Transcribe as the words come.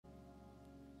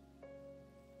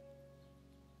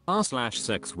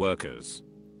r/sex workers.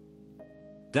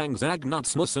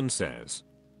 Dangzagnutsmussen says,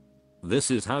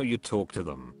 this is how you talk to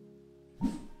them.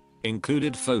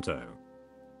 Included photo.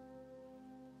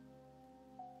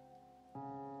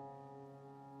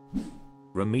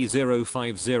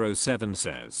 Rami0507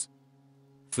 says,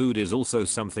 food is also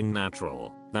something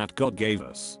natural that God gave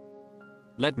us.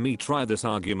 Let me try this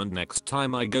argument next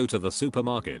time I go to the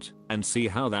supermarket and see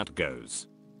how that goes.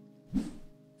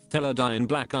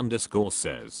 Theladine_Black_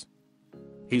 says,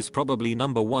 he's probably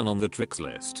number 1 on the tricks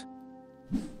list.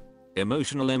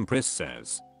 Emotional Empress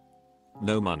says,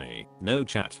 no money, no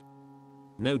chat,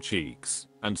 no cheeks,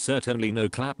 and certainly no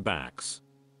clapbacks.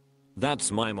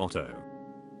 That's my motto.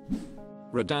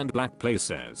 Redand Blackplay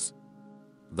says,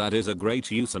 that is a great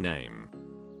username.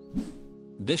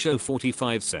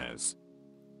 Disho45 says,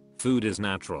 food is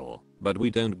natural, but we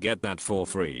don't get that for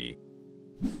free.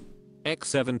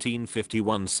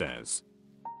 X1751 says,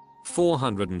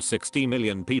 460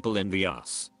 million people in the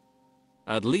US.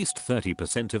 At least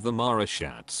 30% of them are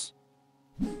shats.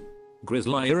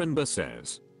 Grizzly Ironba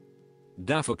says,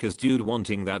 Dafuka's dude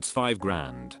wanting that's 5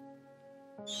 grand.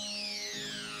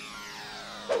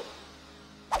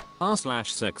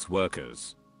 r/sex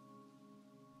workers.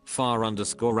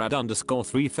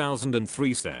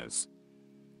 Far_rad_3003 says,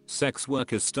 sex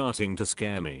workers starting to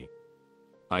scare me.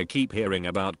 I keep hearing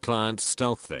about clients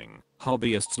stealthing,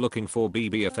 hobbyists looking for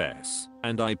BBFS,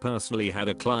 and I personally had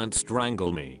a client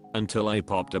strangle me until I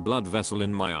popped a blood vessel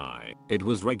in my eye. It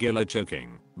was regular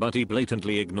choking, but he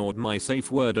blatantly ignored my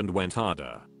safe word and went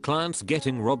harder. Clients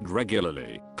getting robbed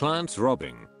regularly. Clients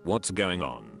robbing. What's going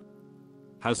on?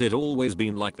 Has it always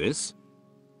been like this?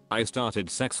 I started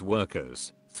sex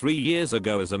workers 3 years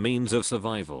ago as a means of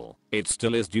survival. It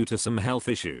still is due to some health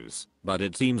issues, but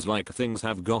it seems like things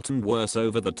have gotten worse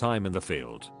over the time in the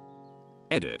field.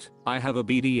 Edit. I have a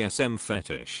BDSM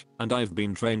fetish, and I've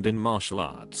been trained in martial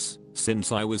arts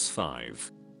since I was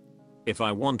 5. If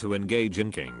I want to engage in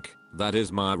kink, that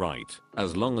is my right,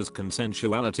 as long as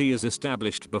consensuality is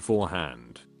established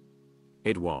beforehand.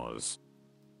 It was.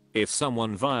 If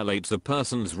someone violates a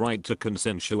person's right to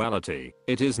consensuality,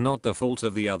 it is not the fault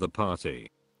of the other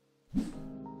party.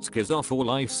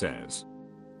 Schizo4Life says,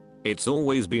 it's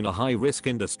always been a high-risk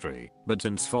industry, but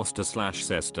since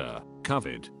Foster/Sester,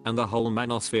 COVID, and the whole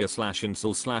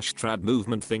manosphere/incel/trad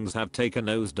movement, things have taken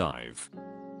a nosedive.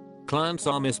 Clients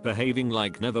are misbehaving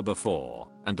like never before,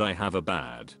 and I have a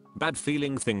bad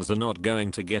feeling things are not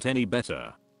going to get any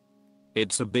better.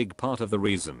 It's a big part of the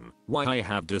reason why I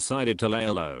have decided to lay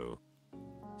low.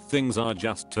 Things are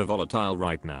just too volatile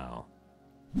right now.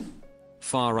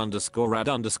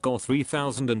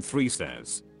 Far_rad_3003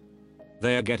 says,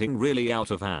 they are getting really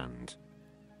out of hand.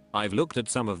 I've looked at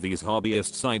some of these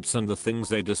hobbyist sites and the things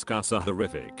they discuss are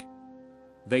horrific.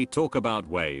 They talk about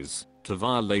ways to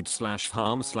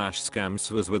violate/harm/scam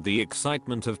swers with the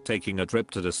excitement of taking a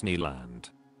trip to Disneyland.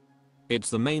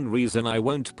 It's the main reason I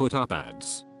won't put up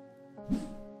ads.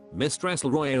 Mistress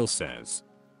Royale says,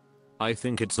 I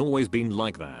think it's always been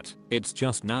like that, it's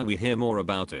just now we hear more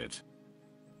about it.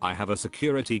 I have a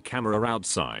security camera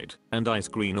outside, and I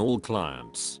screen all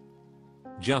clients.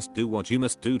 Just do what you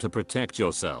must do to protect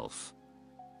yourself.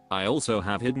 I also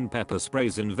have hidden pepper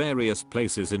sprays in various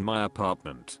places in my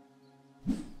apartment.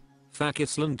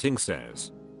 Fakislanting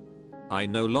says, I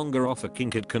no longer offer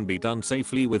kink. It can be done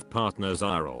safely with partners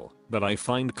IRL, but I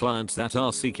find clients that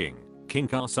are seeking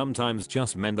kink are sometimes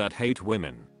just men that hate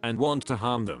women and want to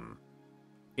harm them.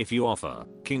 If you offer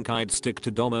kink, I'd stick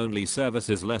to dom only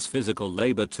services, less physical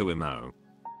labor to emo.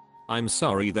 I'm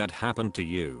sorry that happened to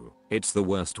you. It's the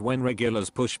worst when regulars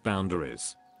push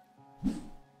boundaries.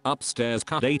 Upstairs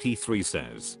Cut 83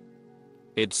 says,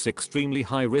 it's extremely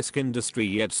high risk industry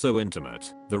yet so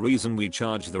intimate, the reason we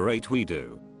charge the rate we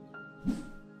do.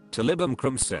 Talibum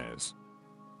Krum says,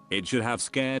 it should have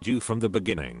scared you from the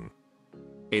beginning.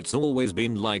 It's always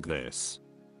been like this.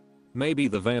 Maybe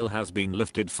the veil has been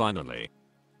lifted finally.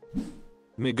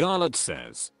 Migalat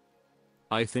says,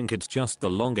 I think it's just the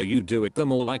longer you do it, the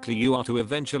more likely you are to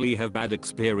eventually have bad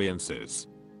experiences.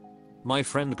 My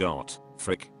friend got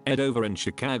ed over in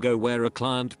Chicago where a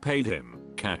client paid him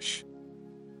cash.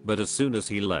 But as soon as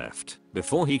he left,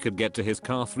 before he could get to his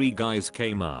car, 3 guys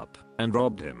came up and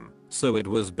robbed him, so it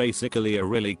was basically a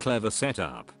really clever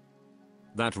setup.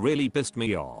 That really pissed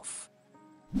me off.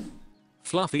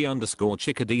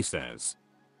 Fluffy_chickadee says,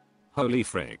 holy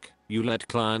frick, you let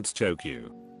clients choke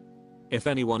you. If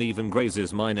anyone even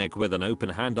grazes my neck with an open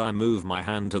hand, I move my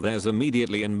hand to theirs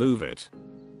immediately and move it.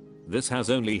 This has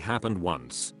only happened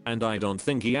once, and I don't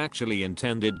think he actually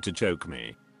intended to choke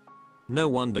me. No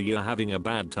wonder you're having a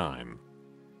bad time.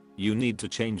 You need to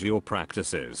change your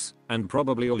practices and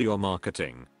probably all your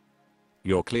marketing.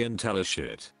 Your clientele is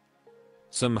shit.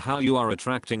 Somehow you are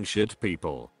attracting shit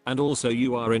people and also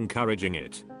you are encouraging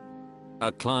it.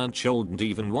 A client shouldn't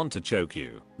even want to choke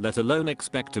you, let alone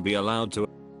expect to be allowed to.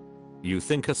 You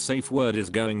think a safe word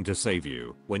is going to save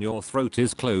you when your throat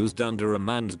is closed under a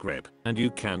man's grip and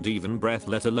you can't even breathe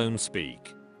let alone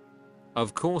speak.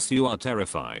 Of course you are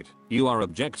terrified. You are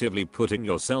objectively putting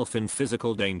yourself in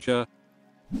physical danger.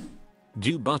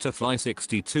 Dew Butterfly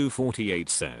 6248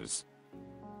 says,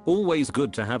 always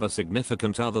good to have a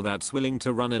significant other that's willing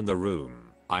to run in the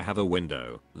room. I have a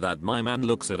window that my man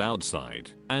looks at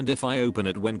outside, and if I open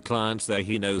it when clients there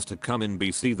he knows to come in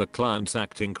see the clients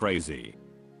acting crazy.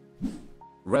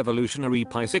 Revolutionary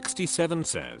Pie 67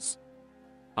 says,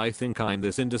 I think in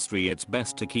this industry it's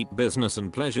best to keep business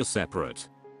and pleasure separate.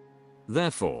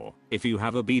 Therefore, if you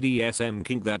have a BDSM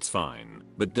kink that's fine,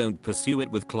 but don't pursue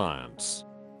it with clients.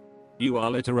 You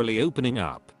are literally opening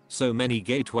up so many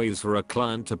gateways for a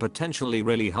client to potentially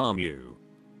really harm you.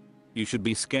 You should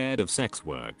be scared of sex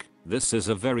work. This is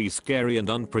a very scary and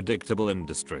unpredictable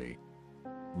industry.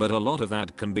 But a lot of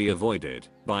that can be avoided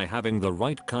by having the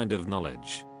right kind of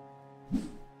knowledge.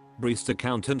 Priest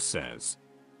Accountant says,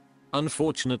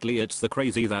 unfortunately it's the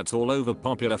crazy that's all over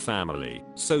popular family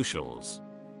socials.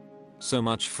 So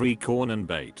much free corn and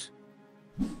bait.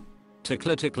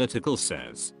 Tickle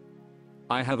says,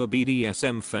 I have a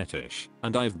BDSM fetish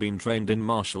and I've been trained in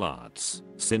martial arts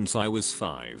since I was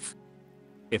 5.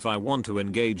 If I want to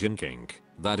engage in kink,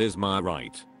 that is my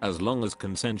right, as long as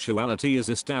consensuality is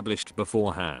established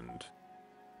beforehand.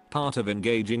 Part of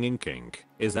engaging in kink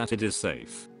is that it is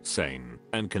safe, sane,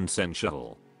 and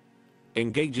consensual.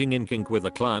 Engaging in kink with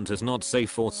a client is not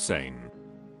safe or sane.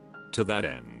 To that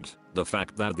end, the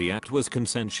fact that the act was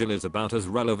consensual is about as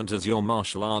relevant as your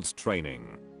martial arts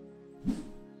training.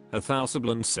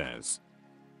 Hathousablan says,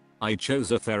 I chose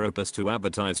a therapist to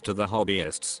advertise to the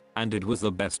hobbyists, and it was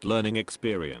the best learning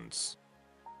experience.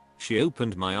 She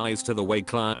opened my eyes to the way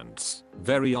clients,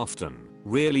 very often,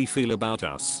 really feel about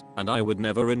us, and I would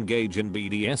never engage in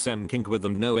BDSM kink with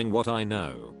them knowing what I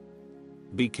know.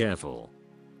 Be careful.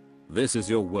 This is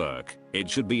your work, it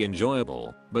should be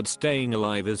enjoyable, but staying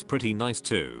alive is pretty nice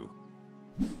too.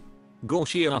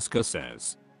 Gorshiaska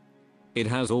says, it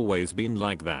has always been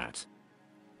like that.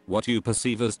 What you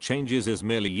perceive as changes is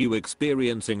merely you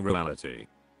experiencing reality.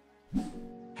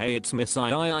 Hey, it's Miss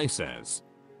III says,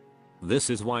 this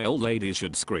is why old ladies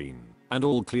should screen, and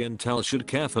all clientele should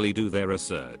carefully do their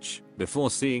research before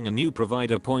seeing a new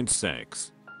provider.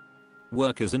 Sex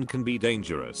workers and can be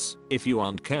dangerous if you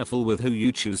aren't careful with who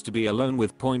you choose to be alone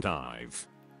with. I've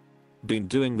been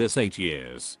doing this 8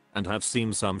 years and have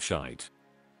seen some shite.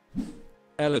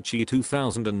 Elachi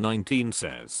 2019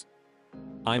 says,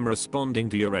 I'm responding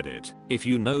to your edit. If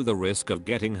you know the risk of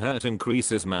getting hurt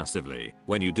increases massively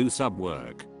when you do sub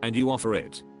work and you offer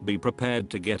it, be prepared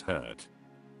to get hurt.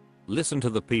 Listen to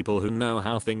the people who know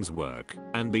how things work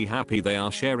and be happy they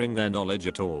are sharing their knowledge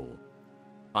at all.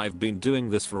 I've been doing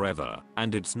this forever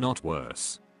and it's not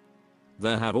worse.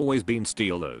 There have always been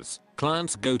stealers.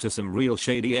 Clients go to some real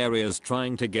shady areas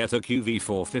trying to get a QV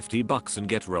for $50 and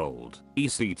get rolled.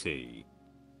 ECT.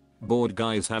 Bored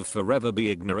guys have forever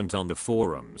be ignorant on the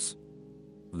forums.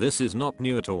 This is not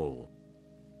new at all.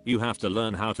 You have to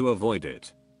learn how to avoid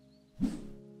it.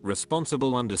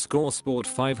 Responsible_sport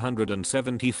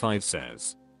 575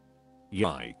 says,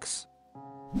 yikes.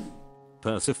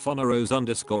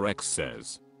 Persephoneros_x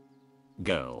says,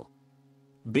 girl.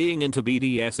 Being into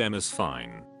BDSM is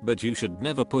fine, but you should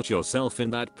never put yourself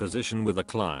in that position with a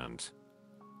client.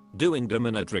 Doing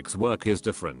dominatrix work is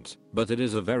different, but it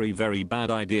is a very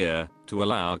bad idea to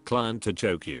allow a client to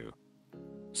choke you.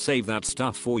 Save that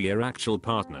stuff for your actual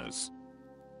partners.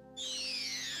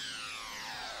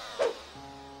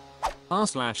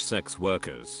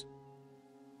 r/SexWorkers.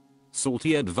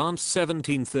 Salty Advanced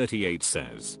 1738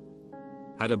 says,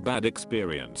 had a bad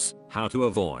experience, how to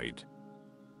avoid.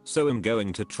 So I'm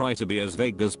going to try to be as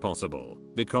vague as possible,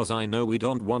 because I know we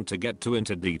don't want to get too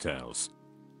into details.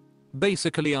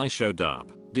 Basically I showed up,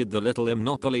 did the little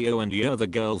Monopolio and you're the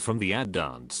girl from the ad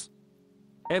dance.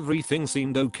 Everything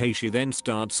seemed okay. She then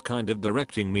starts kind of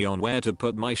directing me on where to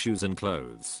put my shoes and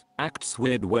clothes. Acts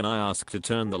weird when I ask to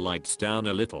turn the lights down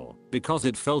a little because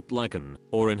it felt like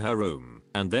or in her room,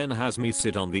 and then has me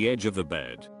sit on the edge of the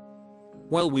bed.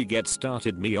 Well, we get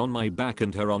started, me on my back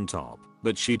and her on top,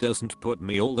 but she doesn't put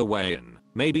me all the way in,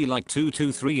 maybe like 2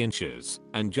 to 3 inches,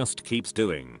 and just keeps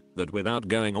doing that without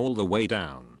going all the way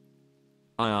down.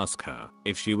 I asked her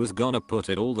if she was gonna put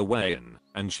it all the way in,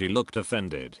 and she looked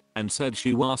offended and said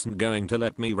she wasn't going to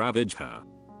let me ravage her.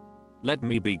 Let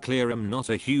me be clear, I'm not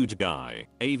a huge guy.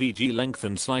 AVG length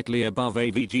and slightly above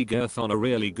AVG girth on a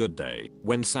really good day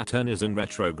when Saturn is in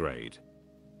retrograde.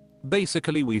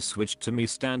 Basically we switched to me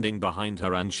standing behind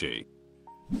her and she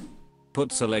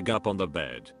puts a leg up on the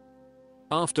bed.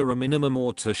 After a minimum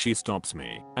or two she stops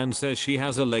me and says she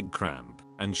has a leg cramp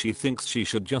and she thinks she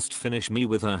should just finish me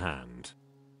with her hand.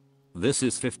 This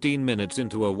is 15 minutes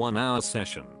into a 1-hour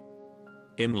session.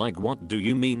 I'm like, what do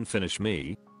you mean finish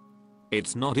me?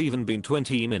 It's not even been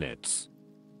 20 minutes.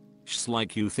 She's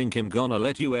like, you think I'm gonna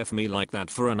let you F me like that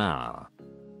for an hour?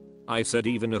 I said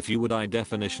even if you would I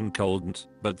definition couldn't,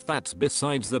 but that's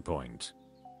besides the point.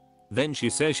 Then she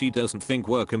says she doesn't think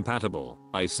we're compatible.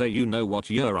 I say, you know what,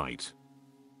 you're right.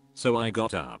 So I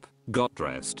got up, got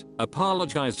dressed,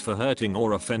 apologized for hurting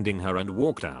or offending her and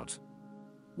walked out.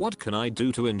 What can I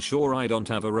do to ensure I don't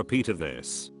have a repeat of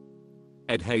this?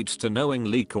 Ed hates to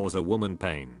knowingly cause a woman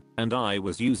pain, and I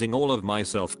was using all of my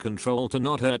self-control to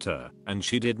not hurt her, and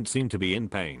she didn't seem to be in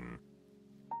pain.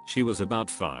 She was about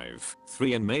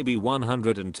 5'3" and maybe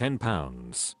 110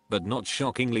 pounds, but not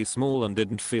shockingly small and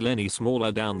didn't feel any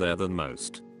smaller down there than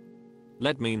most.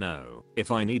 Let me know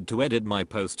if I need to edit my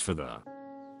post for the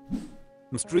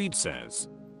Street says.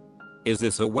 Is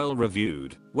this a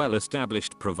well-reviewed,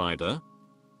 well-established provider?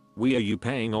 Are you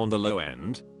paying on the low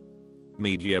end?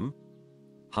 Medium?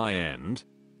 High end?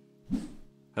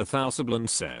 Hathausablan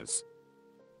says.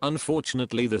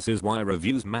 Unfortunately this is why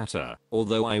reviews matter,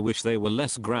 although I wish they were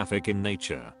less graphic in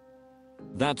nature.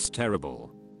 That's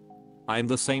terrible. I'm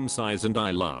the same size and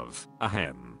I love,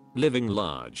 living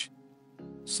large.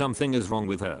 Something is wrong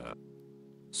with her.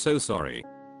 So sorry.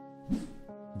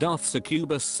 Darth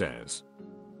Succubus says.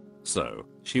 So,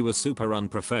 she was super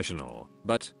unprofessional,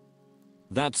 but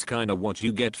that's kinda what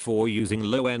you get for using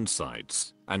low-end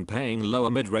sites and paying lower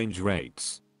mid-range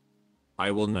rates.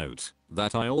 I will note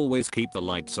that I always keep the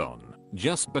lights on,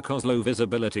 just because low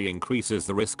visibility increases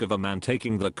the risk of a man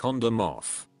taking the condom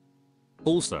off.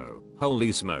 Also,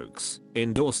 holy smokes,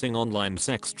 endorsing online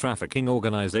sex trafficking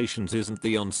organizations isn't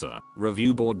the answer.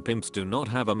 Review board pimps do not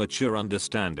have a mature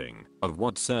understanding of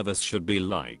what service should be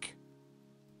like.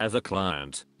 As a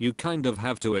client, you kind of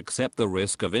have to accept the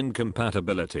risk of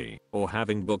incompatibility or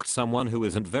having booked someone who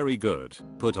isn't very good.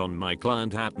 Put on my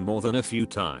client hat more than a few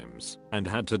times and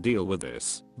had to deal with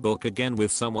this. Book again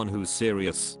with someone who's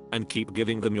serious and keep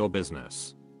giving them your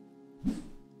business.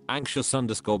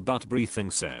 Anxious_butt breathing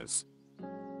says.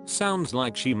 Sounds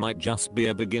like she might just be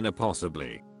a beginner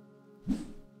possibly.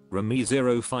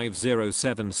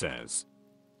 Rami0507 says.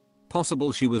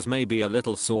 Possible she was maybe a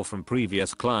little sore from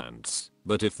previous clients,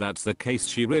 but if that's the case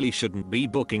she really shouldn't be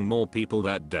booking more people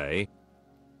that day.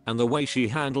 And the way she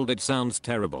handled it sounds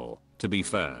terrible. To be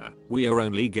fair, we are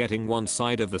only getting one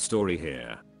side of the story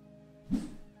here.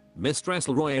 Mistress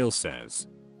Royale says.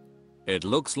 It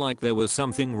looks like there was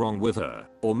something wrong with her,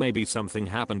 or maybe something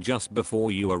happened just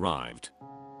before you arrived.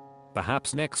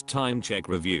 Perhaps next time check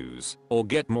reviews, or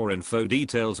get more info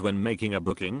details when making a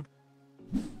booking.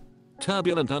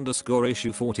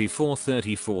 Turbulent_issue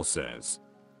 4434 says.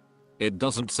 It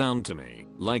doesn't sound to me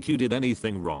like you did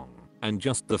anything wrong, and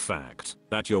just the fact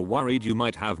that you're worried you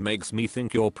might have makes me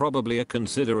think you're probably a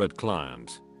considerate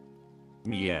client.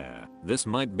 Yeah, this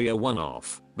might be a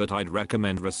one-off, but I'd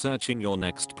recommend researching your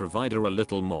next provider a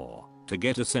little more to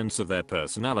get a sense of their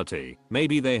personality.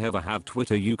 Maybe they have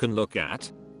Twitter you can look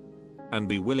at, and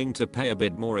be willing to pay a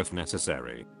bit more if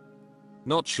necessary.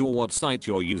 Not sure what site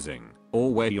you're using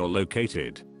or where you're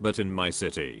located, but in my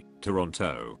city,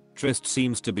 Toronto, Tryst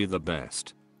seems to be the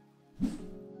best.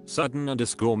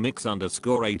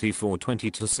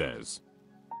 Sudden_mix_8422 says.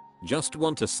 Just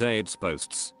want to say it's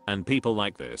posts and people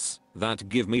like this that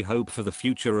give me hope for the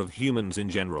future of humans in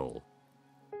general.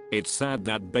 It's sad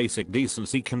that basic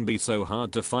decency can be so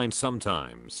hard to find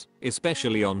sometimes,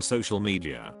 especially on social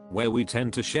media, where we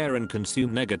tend to share and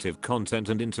consume negative content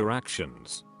and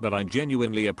interactions, but I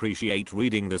genuinely appreciate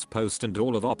reading this post and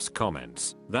all of Op's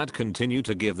comments that continue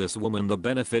to give this woman the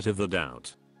benefit of the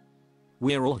doubt.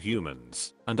 We're all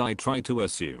humans, and I try to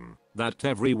assume that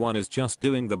everyone is just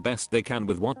doing the best they can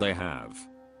with what they have.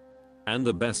 And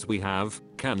the best we have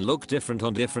can look different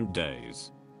on different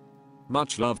days.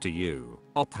 Much love to you,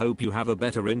 Op. Hope you have a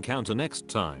better encounter next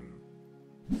time.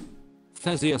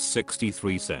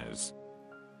 Theseus63 says.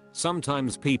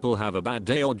 Sometimes people have a bad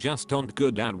day or just aren't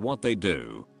good at what they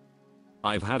do.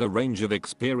 I've had a range of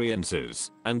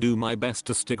experiences and do my best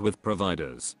to stick with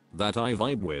providers that I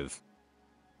vibe with.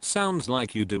 Sounds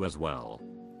like you do as well.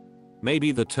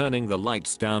 Maybe the turning the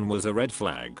lights down was a red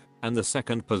flag, and the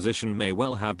second position may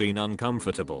well have been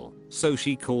uncomfortable, so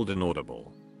she called an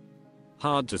audible.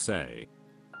 Hard to say.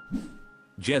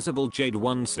 Jezebel Jade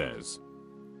 1 says,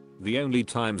 the only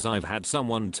times I've had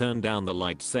someone turn down the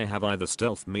lights they have either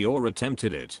stealthed me or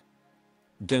attempted it.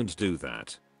 Don't do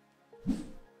that.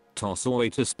 Toss away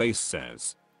to space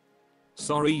says,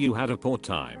 sorry you had a poor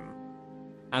time.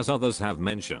 As others have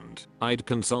mentioned, I'd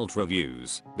consult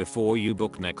reviews before you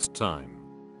book next time.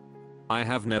 I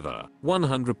have never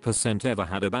 100% ever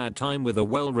had a bad time with a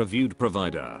well-reviewed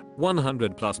provider.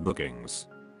 100 plus bookings.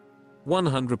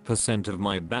 100% of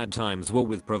my bad times were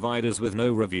with providers with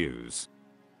no reviews.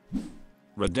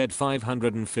 Reddead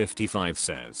 555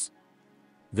 says,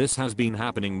 this has been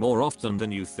happening more often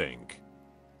than you think.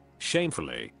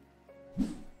 Shamefully.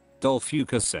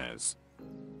 Dolfuka says,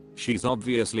 she's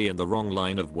obviously in the wrong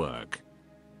line of work.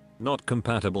 Not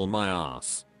compatible my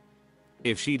ass.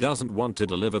 If she doesn't want to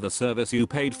deliver the service you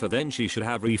paid for, then she should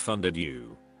have refunded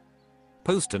you.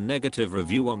 Post a negative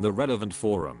review on the relevant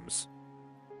forums.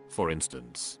 For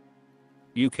instance,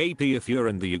 UKP if you're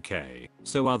in the UK,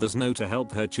 so others know to help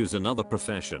her choose another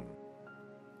profession.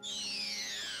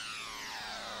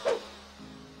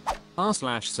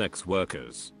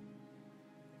 r/SexWorkers.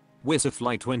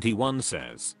 Wisafly21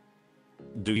 says,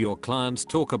 do your clients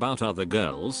talk about other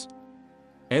girls?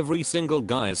 Every single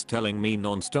guy is telling me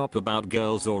non-stop about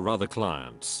girls or other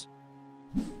clients.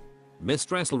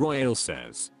 Mistress Royale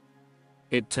says,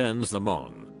 it turns them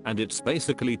on, and it's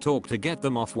basically talk to get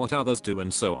them off what others do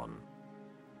and so on.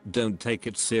 Don't take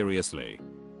it seriously.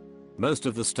 Most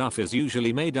of the stuff is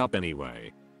usually made up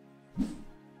anyway.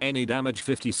 Any Damage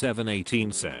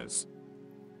 5718 says,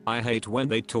 I hate when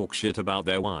they talk shit about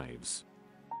their wives.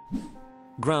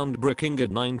 Groundbreaking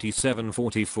at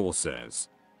 9744 says,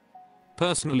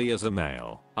 personally as a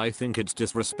male, I think it's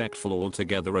disrespectful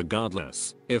altogether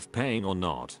regardless if paying or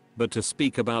not, but to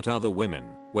speak about other women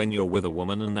when you're with a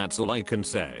woman, and that's all I can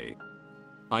say.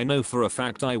 I know for a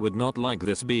fact I would not like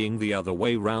this being the other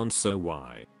way round, so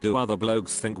why do other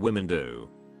blokes think women do?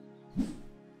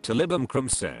 Talibum Krum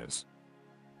says,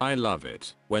 I love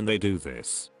it when they do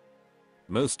this.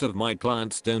 Most of my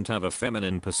clients don't have a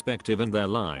feminine perspective in their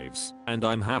lives, and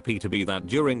I'm happy to be that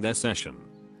during their session.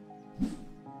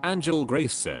 Angel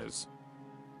Grace says,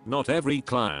 not every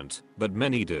client, but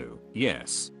many do,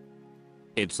 yes.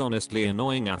 It's honestly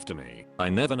annoying after me. I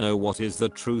never know what is the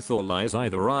truth or lies.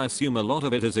 Either I assume a lot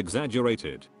of it is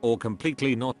exaggerated or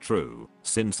completely not true,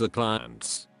 since the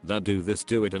clients that do this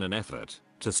do it in an effort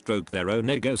to stroke their own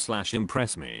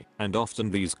ego/impress me, and often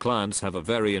these clients have a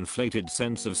very inflated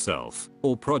sense of self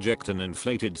or project an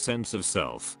inflated sense of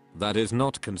self that is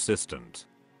not consistent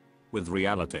with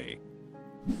reality.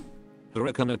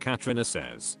 Hurricane Katrina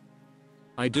says,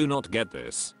 I do not get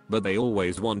this, but they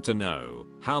always want to know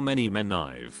how many men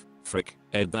I've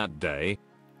ed that day,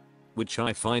 which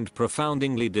I find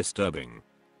profoundly disturbing.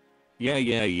 Yeah,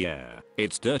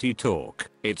 it's dirty talk,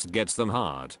 it gets them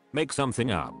hard, make something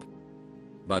up.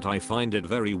 But I find it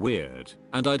very weird,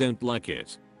 and I don't like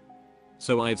it.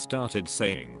 So I've started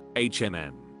saying,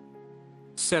 HMM.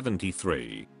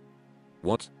 73.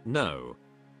 What? No.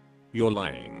 You're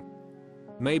lying.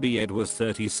 Maybe Ed was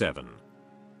 37.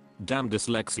 Damn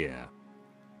dyslexia.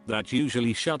 That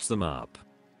usually shuts them up.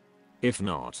 If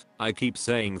not, I keep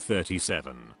saying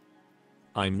 37.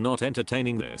 I'm not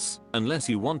entertaining this, unless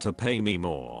you want to pay me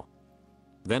more.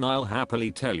 Then I'll happily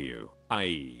tell you,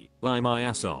 i.e., lie my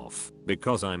ass off,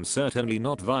 because I'm certainly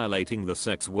not violating the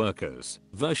sex workers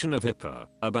version of HIPAA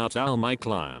about all my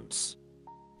clients.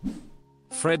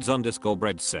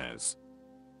 Freds_bread says,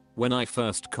 when I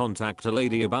first contact a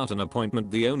lady about an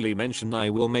appointment, the only mention I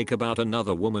will make about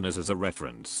another woman is as a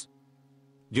reference.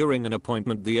 During an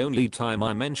appointment, the only time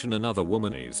I mention another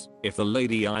woman is if the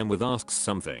lady I'm with asks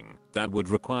something that would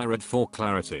require it for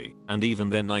clarity, and even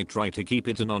then I try to keep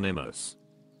it anonymous.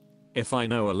 If I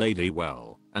know a lady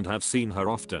well and have seen her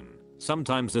often,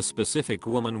 sometimes a specific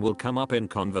woman will come up in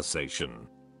conversation.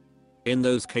 In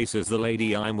those cases, the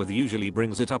lady I'm with usually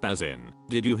brings it up as in,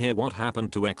 did you hear what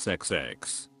happened to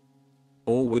XXX?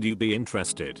 Or would you be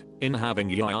interested in having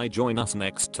youre join us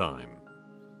next time?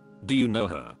 Do you know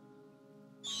her?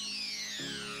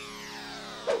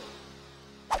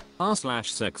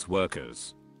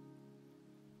 r/SexWorkers.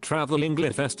 Traveling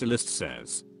Glyphestilist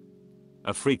says,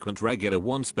 a frequent regular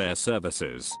wants spare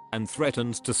services and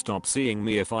threatens to stop seeing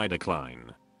me if I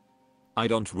decline. I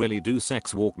don't really do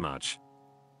sex work much.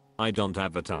 I don't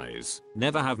advertise,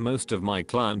 never have. Most of my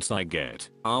clients I get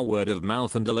are word of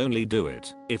mouth, and I'll only do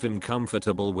it if I'm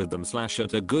comfortable with them /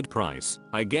 at a good price.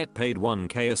 I get paid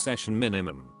 1k a session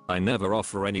minimum. I never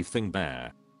offer anything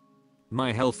bare.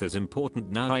 My health is important.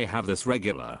 Now I have this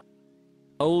regular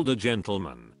older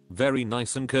gentleman, very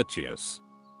nice and courteous.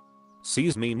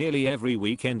 Sees me nearly every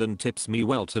weekend and tips me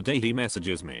well. Today he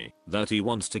messages me that he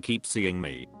wants to keep seeing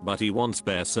me, but he wants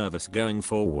spare service going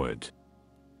forward.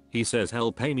 He says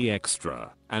he'll pay me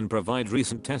extra and provide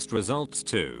recent test results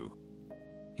too.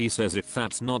 He says if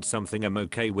that's not something I'm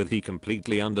okay with, he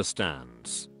completely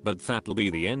understands, but that'll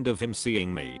be the end of him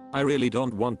seeing me. I really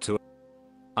don't want to.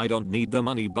 I don't need the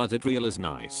money, but it real is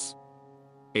nice.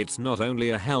 It's not only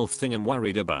a health thing I'm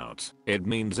worried about, it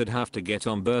means I'd have to get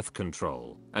on birth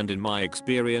control, and in my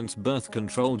experience birth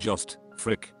control just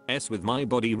s with my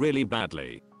body really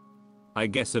badly. I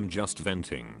guess I'm just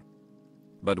venting.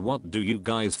 But what do you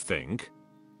guys think?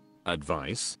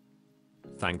 Advice?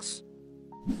 Thanks.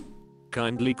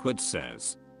 Kindly Quit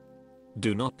says,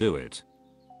 do not do it.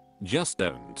 Just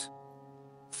don't.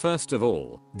 First of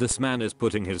all, this man is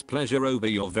putting his pleasure over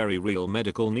your very real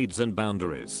medical needs and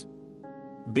boundaries.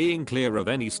 Being clear of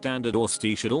any standard or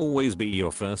STI should always be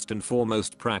your first and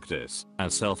foremost practice,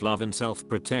 as self-love and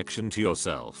self-protection to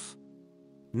yourself.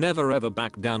 Never ever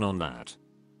back down on that.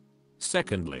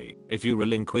 Secondly, if you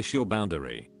relinquish your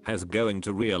boundary, he's going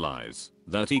to realize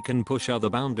that he can push other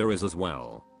boundaries as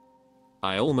well.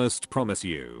 I almost promise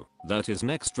you that his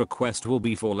next request will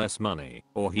be for less money,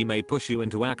 or he may push you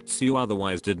into acts you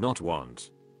otherwise did not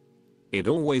want. It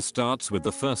always starts with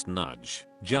the first nudge,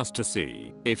 just to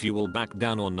see if you will back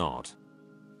down or not.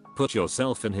 Put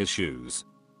yourself in his shoes.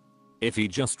 If he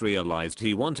just realized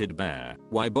he wanted bear,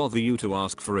 why bother you to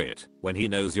ask for it when he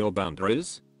knows your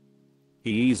boundaries?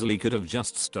 He easily could have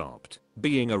just stopped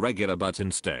being a regular, but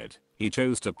instead, he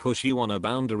chose to push you on a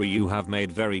boundary you have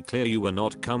made very clear you were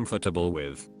not comfortable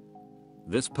with.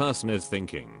 This person is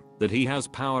thinking that he has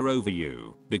power over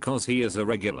you because he is a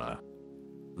regular.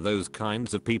 Those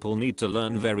kinds of people need to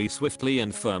learn very swiftly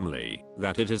and firmly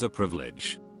that it is a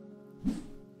privilege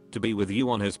to be with you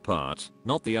on his part,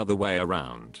 not the other way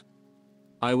around.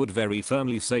 I would very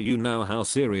firmly say you know how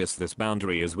serious this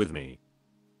boundary is with me.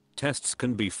 Tests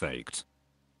can be faked.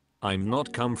 I'm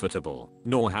not comfortable,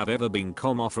 nor have ever been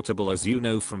comfortable, as you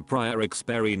know from prior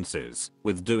experiences,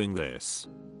 with doing this.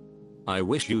 I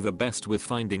wish you the best with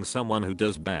finding someone who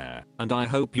does bear, and I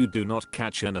hope you do not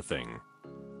catch anything.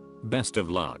 Best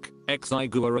of luck, I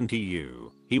guarantee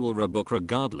you, he will rebook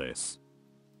regardless.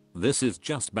 This is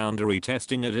just boundary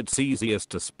testing at its easiest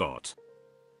to spot.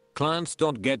 Clients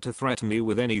don't get to threaten you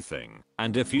with anything,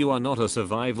 and if you are not a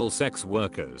survival sex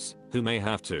workers, who may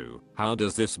have to, how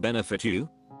does this benefit you?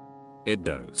 It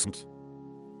doesn't.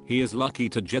 He is lucky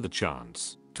to get the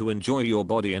chance to enjoy your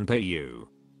body and pay you.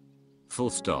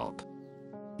 Full stop.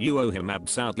 You owe him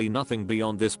absolutely nothing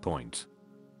beyond this point.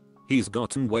 He's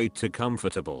gotten way too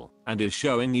comfortable and is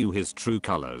showing you his true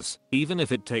colors, even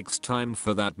if it takes time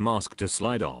for that mask to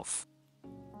slide off.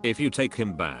 If you take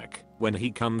him back when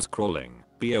he comes crawling,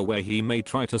 be aware he may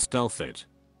try to stealth it.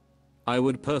 I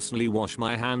would personally wash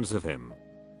my hands of him.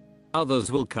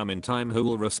 Others will come in time who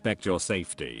will respect your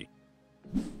safety.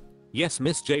 Yes,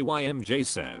 Miss JYMJ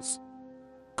says.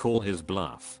 Call his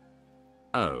bluff.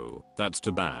 Oh, that's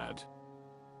too bad.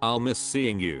 I'll miss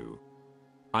seeing you.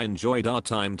 I enjoyed our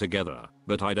time together,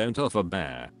 but I don't offer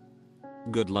bear.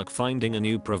 Good luck finding a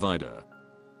new provider.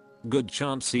 Good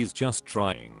chance he's just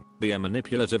trying, be a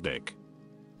manipulative dick.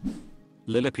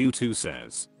 Lilipu2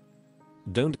 says.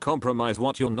 Don't compromise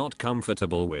what you're not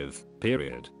comfortable with,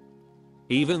 period.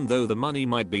 Even though the money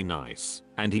might be nice,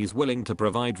 and he's willing to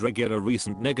provide regular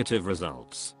recent negative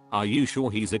results, are you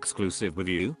sure he's exclusive with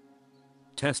you?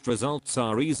 Test results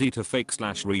are easy to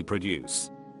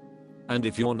fake/reproduce. And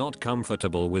if you're not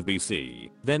comfortable with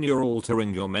BC, then you're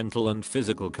altering your mental and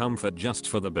physical comfort just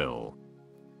for the bill.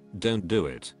 Don't do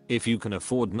it if you can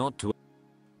afford not to.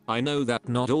 I know that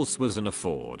not all swers can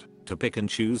afford to pick and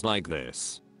choose like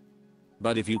this.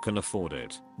 But if you can afford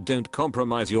it, don't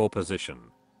compromise your position.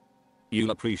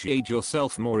 You'll appreciate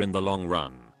yourself more in the long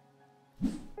run.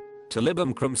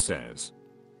 Talibum Krum says.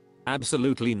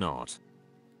 Absolutely not.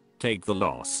 Take the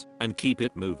loss and keep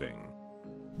it moving.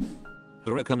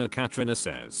 Hurricane Katrina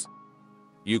says.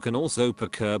 You can also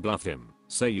poker bluff him,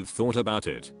 say you've thought about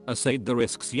it, assayed the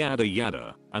risks yada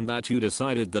yada, and that you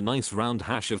decided the nice round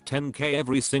hash of 10k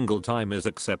every single time is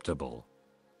acceptable.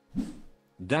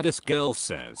 Dadis Girl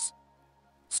says.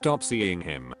 Stop seeing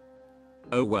him.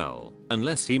 Oh well,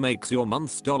 unless he makes your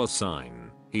month's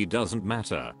 $sign, he doesn't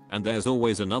matter, and there's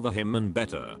always another him and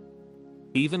better.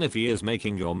 Even if he is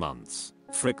making your months,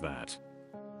 frick that.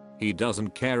 He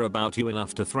doesn't care about you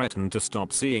enough to threaten to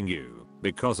stop seeing you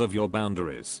because of your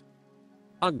boundaries.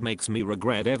 Ugh, makes me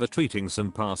regret ever treating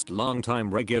some past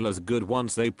long-time regulars good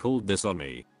once they pulled this on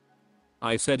me.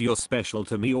 I said you're special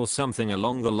to me or something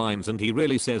along the lines, and he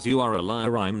really says you are a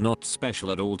liar. I'm not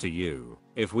special at all to you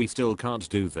if we still can't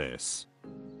do this.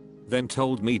 then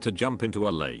told me to jump into a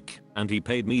lake, and he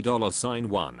paid me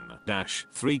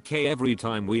 $1-3K every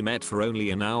time we met for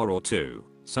only an hour or two.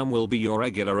 Some will be your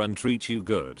regular and treat you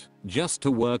good, just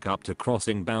to work up to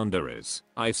crossing boundaries.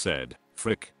 I said,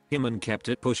 frick him, and kept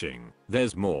it pushing.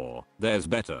 There's more, there's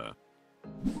better.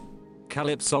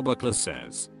 Subreddit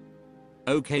says,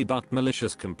 okay, but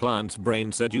malicious compliance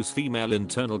brain seduce female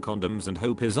internal condoms and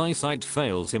hope his eyesight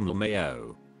fails him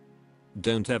lmao.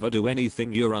 Don't ever do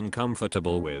anything you're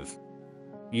uncomfortable with.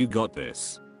 You got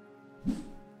this.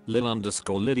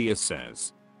 Lydia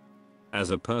says, as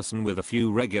a person with a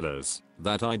few regulars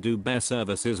that I do bare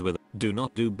services with, do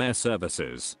not do bare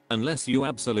services unless you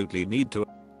absolutely need to.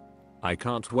 I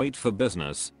can't wait for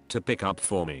business to pick up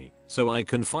for me so I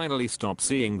can finally stop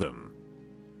seeing them.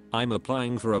 I'm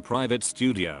applying for a private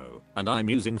studio and I'm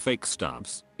using fake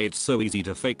stubs. It's so easy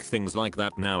to fake things like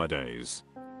that nowadays.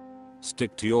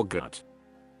 Stick to your gut.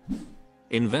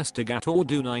 Investigator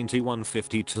do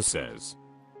 9152 says,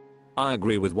 I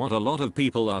agree with what a lot of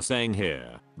people are saying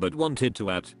here, but wanted to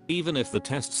add, even if the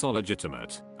tests are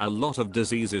legitimate, a lot of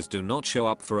diseases do not show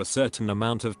up for a certain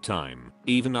amount of time,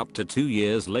 even up to 2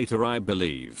 years later I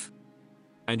believe.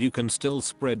 And you can still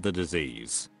spread the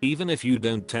disease, even if you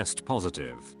don't test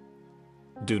positive.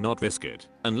 Do not risk it,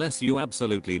 unless you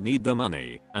absolutely need the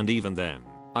money, and even then,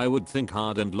 I would think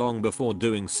hard and long before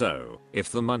doing so,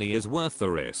 if the money is worth the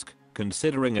risk.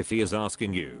 Considering if he is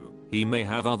asking you, he may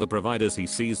have other providers he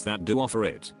sees that do offer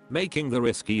it, making the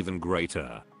risk even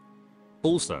greater.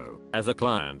 Also, as a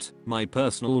client, my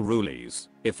personal rule is,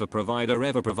 if a provider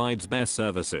ever provides bare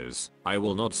services, I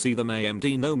will not see them.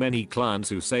 AMD know many clients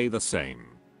who say the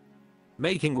same.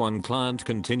 Making one client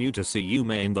continue to see you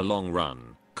may in the long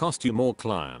run cost you more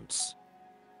clients.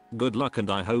 Good luck and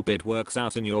I hope it works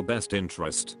out in your best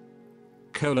interest.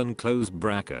 Close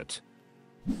bracket.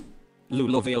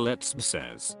 Lulaviolets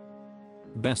says,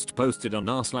 best posted on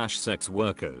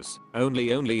r/SexWorkers,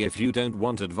 only if you don't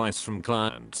want advice from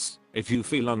clients. If you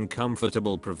feel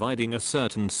uncomfortable providing a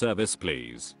certain service,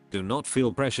 please do not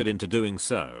feel pressured into doing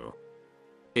so.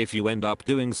 If you end up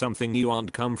doing something you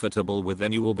aren't comfortable with,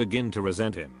 then you will begin to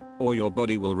resent him, or your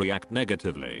body will react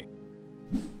negatively.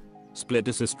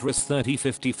 Splitisistress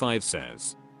 3055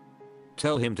 says,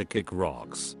 tell him to kick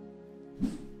rocks.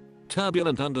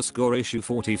 Turbulent_issue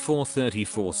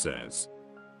 4434 says,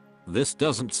 this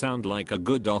doesn't sound like a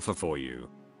good offer for you.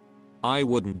 I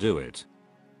wouldn't do it.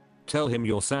 Tell him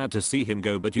you're sad to see him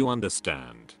go, but you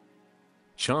understand.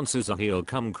 Chances are he'll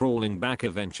come crawling back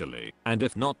eventually, and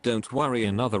if not, don't worry,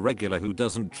 another regular who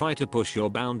doesn't try to push your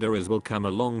boundaries will come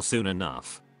along soon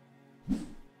enough.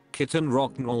 Kitten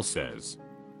Rocknall says,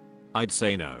 I'd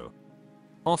say no.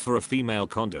 Offer a female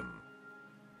condom.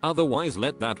 Otherwise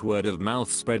let that word of mouth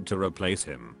spread to replace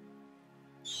him.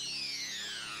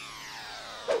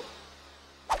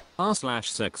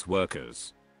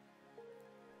 r/SexWorkers.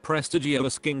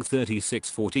 Prestigioasking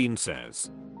 3614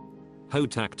 says, Ho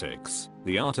Tactics,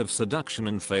 the art of seduction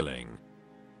and failing.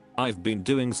 I've been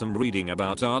doing some reading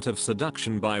about Art of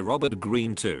Seduction by Robert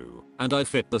Greene too, and I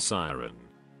fit the siren.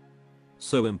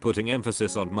 So I'm putting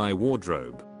emphasis on my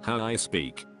wardrobe, how I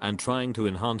speak, and trying to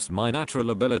enhance my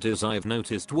natural abilities. I've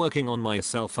noticed working on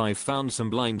myself I've found some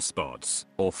blind spots,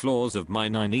 or flaws of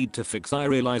mine I need to fix. I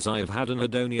realize I've had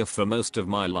anhedonia for most of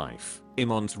my life,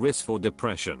 immense risk for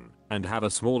depression, and have a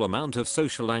small amount of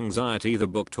social anxiety. The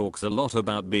book talks a lot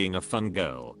about being a fun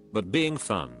girl, but being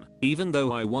fun, even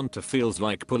though I want to, feels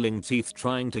like pulling teeth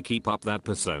trying to keep up that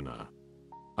persona.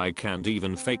 I can't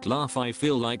even fake laugh. I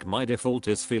feel like my default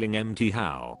is feeling empty.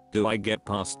 How do I get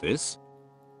past this?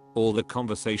 All the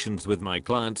conversations with my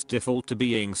clients default to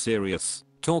being serious,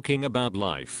 talking about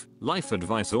life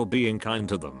advice, or being kind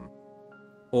to them.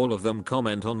 All of them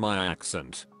comment on my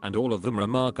accent, and all of them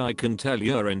remark, I can tell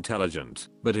you're intelligent,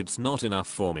 but it's not enough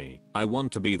for me. I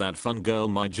want to be that fun girl.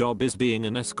 My job is being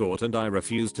an escort and I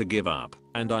refuse to give up,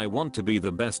 and I want to be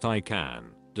the best I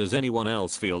can. Does anyone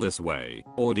else feel this way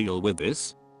or deal with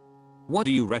this? What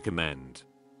do you recommend?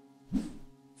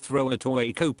 Throw a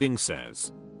toy coping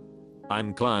says,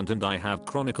 I'm client and I have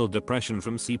chronic depression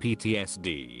from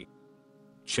CPTSD.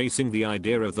 Chasing the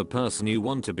idea of the person you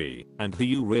want to be and who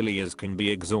you really is can be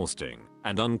exhausting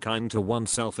and unkind to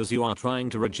oneself, as you are trying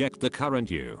to reject the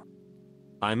current you.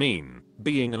 I mean,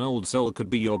 being an old soul could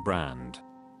be your brand.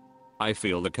 I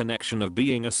feel the connection of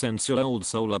being a sensual old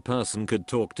soul a person could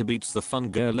talk to beats the fun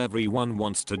girl everyone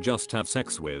wants to just have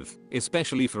sex with,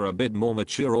 especially for a bit more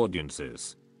mature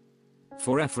audiences.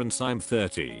 For reference, I'm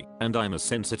 30, and I'm a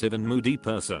sensitive and moody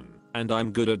person, and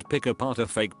I'm good at pick apart a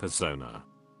fake persona.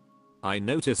 I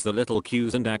notice the little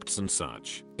cues and acts and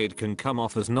such. It can come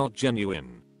off as not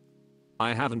genuine.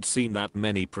 I haven't seen that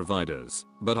many providers,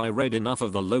 but I read enough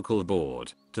of the local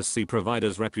board to see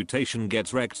providers' reputation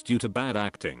gets wrecked due to bad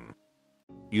acting.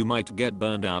 You might get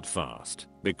burned out fast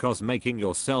because making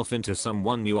yourself into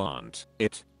someone you aren't,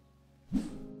 it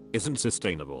isn't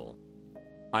sustainable.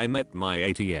 I met my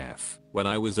ATF when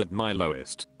I was at my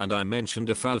lowest, and I mentioned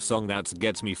a foul song that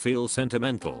gets me feel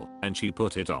sentimental, and she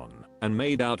put it on and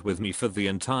made out with me for the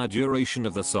entire duration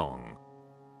of the song.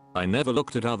 I never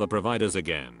looked at other providers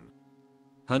again.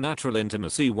 Her natural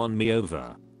intimacy won me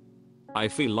over. I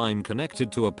feel I'm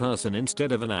connected to a person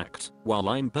instead of an act, while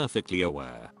I'm perfectly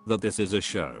aware that this is a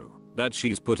show that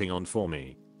she's putting on for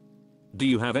me. Do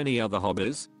you have any other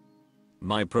hobbies?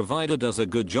 My provider does a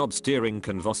good job steering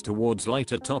convos towards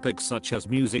lighter topics such as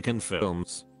music and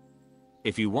films.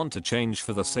 If you want to change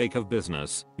for the sake of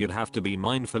business, you'd have to be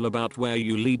mindful about where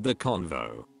you lead the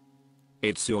convo.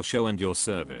 It's your show and your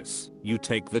service. You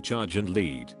take the charge and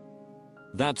lead.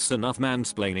 That's enough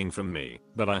mansplaining from me,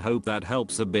 but I hope that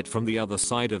helps a bit from the other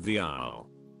side of the aisle.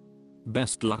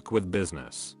 Best luck with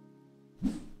business.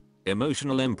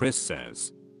 Emotional Empress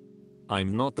says,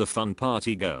 I'm not the fun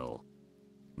party girl.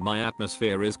 My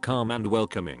atmosphere is calm and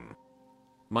welcoming.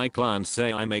 My clients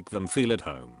say I make them feel at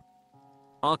home.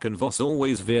 Our convos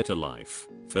always veer to life,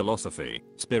 philosophy,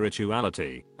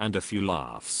 spirituality, and a few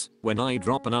laughs when I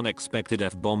drop an unexpected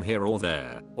F-bomb here or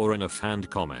there, or an offhand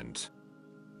comment.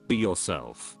 Be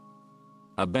yourself.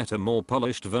 A better, more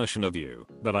polished version of you,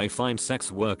 but I find sex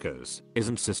workers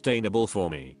isn't sustainable for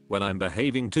me when I'm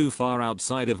behaving too far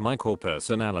outside of my core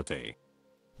personality.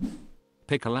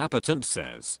 Pickle Appetant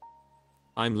says,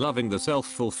 I'm loving the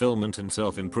self-fulfillment and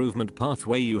self-improvement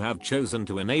pathway you have chosen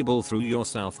to enable through your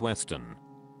Southwestern.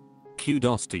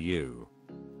 Kudos to you.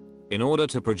 In order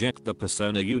to project the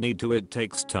persona you need to, it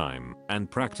takes time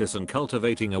and practice and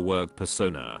cultivating a work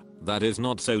persona that is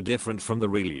not so different from the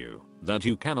real you that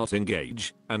you cannot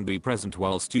engage and be present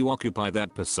whilst you occupy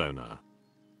that persona.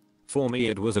 For me,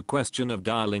 it was a question of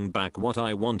dialing back what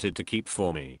I wanted to keep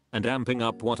for me and amping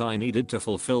up what I needed to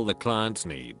fulfill the client's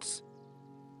needs.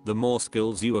 The more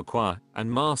skills you acquire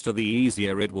and master, the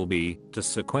easier it will be to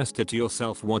sequester to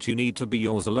yourself what you need to be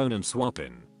yours alone and swap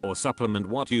in or supplement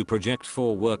what you project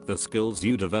for work the skills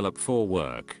you develop for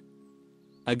work.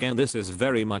 Again, this is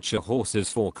very much a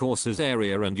horses for courses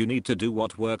area, and you need to do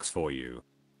what works for you.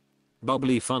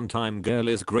 Bubbly fun time girl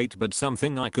is great, but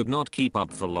something I could not keep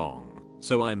up for long,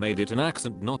 so I made it an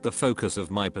accent, not the focus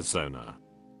of my persona.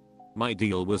 My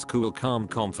deal was cool, calm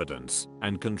confidence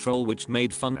and control, which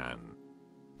made fun and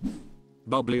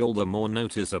bubbly all the more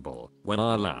noticeable when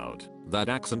I allowed that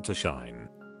accent to shine.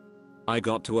 I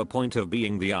got to a point of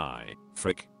being the I,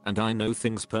 frick, and I know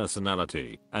things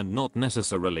personality, and not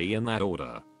necessarily in that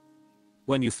order.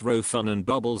 When you throw fun and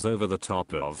bubbles over the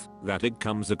top of that, it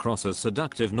comes across as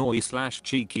seductive, naughty /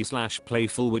 cheeky /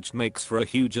 playful, which makes for a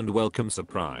huge and welcome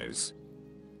surprise.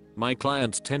 My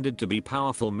clients tended to be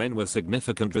powerful men with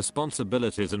significant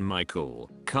responsibilities, and my cool,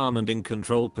 calm and in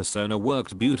control persona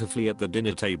worked beautifully at the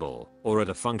dinner table or at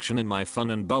a function, and my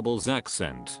fun and bubbles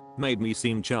accent made me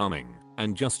seem charming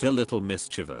and just a little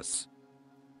mischievous.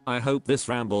 I hope this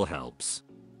ramble helps.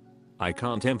 I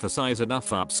can't emphasize enough: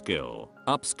 upskill,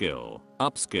 upskill,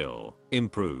 upskill,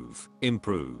 improve,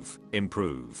 improve,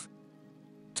 improve.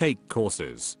 Take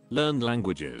courses, learn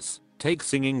languages, take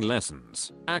singing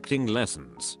lessons, acting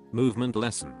lessons, movement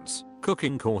lessons,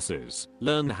 cooking courses,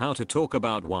 learn how to talk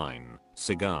about wine,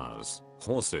 cigars,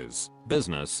 horses,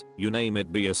 business, you name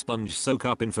it. Be a sponge, soak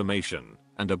up information,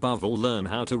 and above all, learn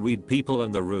how to read people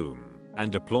in the room and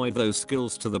deploy those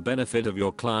skills to the benefit of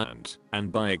your client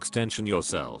and by extension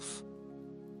yourself.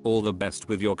 All the best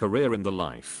with your career in the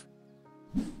life.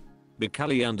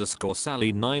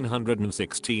 Bicali_Sally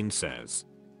 916 says,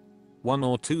 1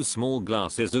 or 2 small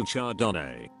glasses of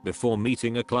Chardonnay before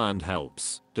meeting a client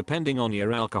helps, depending on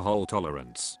your alcohol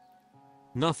tolerance.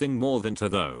 Nothing more than 2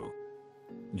 though.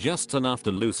 Just enough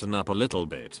to loosen up a little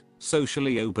bit,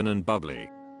 socially open and bubbly.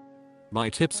 My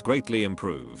tips greatly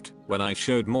improved when I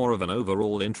showed more of an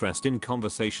overall interest in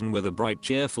conversation with a bright,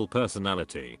 cheerful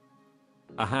personality.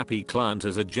 A happy client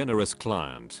is a generous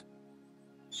client.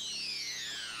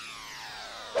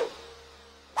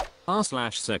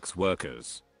 r/sex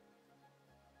workers.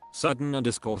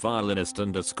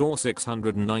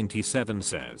 Sudden_violinist_697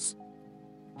 says,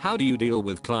 how do you deal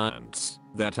with clients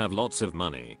that have lots of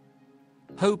money?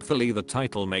 Hopefully the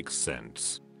title makes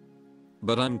sense.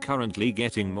 But I'm currently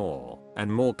getting more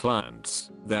and more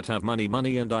clients that have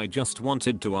money, and I just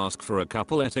wanted to ask for a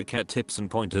couple etiquette tips and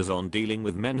pointers on dealing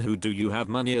with men who do you have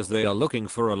money, as they are looking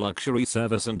for a luxury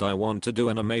service and I want to do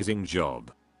an amazing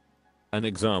job. An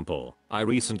example, I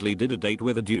recently did a date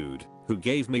with a dude who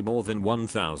gave me more than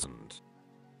 $1,000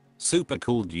 Super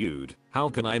cool dude, how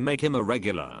can I make him a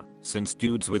regular, since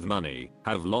dudes with money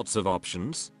have lots of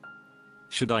options?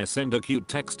 Should I send a cute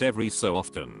text every so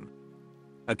often?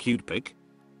 A cute pic?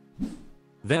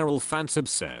 Theral Fansub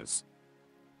says,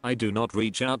 I do not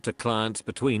reach out to clients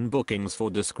between bookings for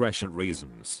discretion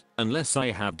reasons, unless I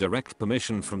have direct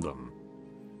permission from them.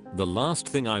 The last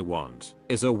thing I want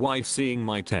is a wife seeing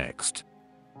my text.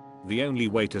 The only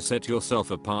way to set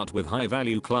yourself apart with high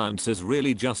value clients is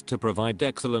really just to provide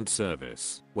excellent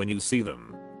service when you see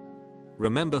them.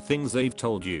 Remember things they've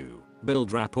told you,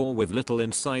 build rapport with little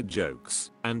inside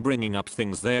jokes, and bringing up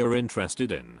things they're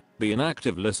interested in, be an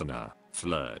active listener,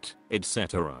 flirt,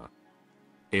 etc.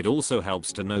 It also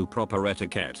helps to know proper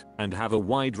etiquette and have a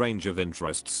wide range of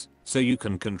interests so you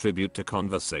can contribute to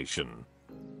conversation.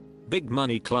 Big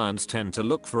money clients tend to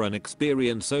look for an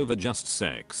experience over just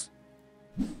sex.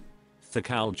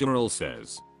 Thakal Jural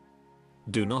says,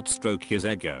 do not stroke his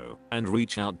ego and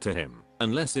reach out to him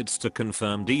unless it's to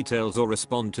confirm details or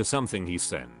respond to something he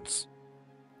sends.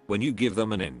 When you give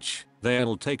them an inch,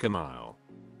 they'll take a mile.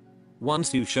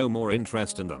 Once you show more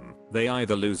interest in them, they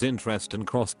either lose interest and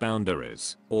cross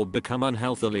boundaries or become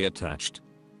unhealthily attached.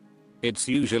 It's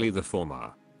usually the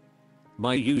former.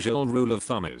 My usual rule of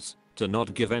thumb is to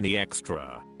not give any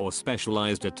extra or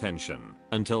specialized attention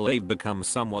until they've become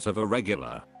somewhat of a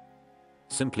regular.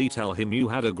 Simply tell him you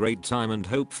had a great time and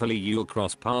hopefully you'll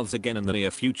cross paths again in the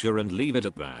near future and leave it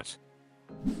at that.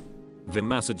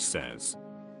 Vimasage says,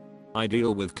 I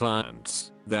deal with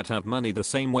clients that have money the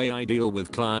same way I deal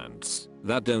with clients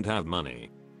that don't have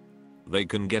money. They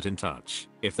can get in touch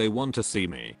if they want to see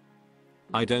me.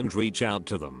 I don't reach out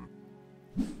to them.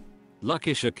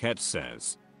 Lucky Shaket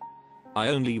says, I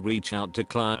only reach out to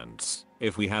clients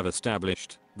if we have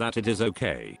established that it is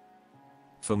okay.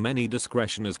 For many,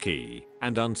 discretion is key,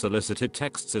 and unsolicited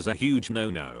texts is a huge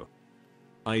no-no.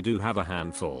 I do have a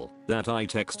handful that I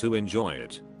text to enjoy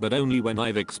it, but only when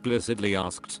I've explicitly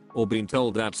asked or been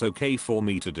told that's okay for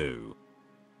me to do.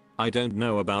 I don't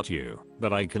know about you,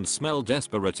 but I can smell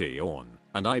desperation,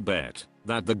 and I bet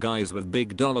that the guys with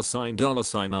big dollar sign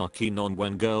are keen on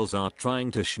when girls are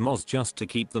trying to schmoz just to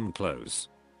keep them close.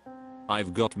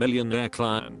 I've got millionaire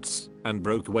clients and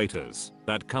broke waiters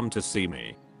that come to see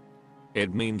me.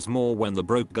 It means more when the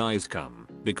broke guys come,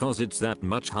 because it's that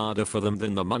much harder for them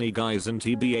than the money guys, and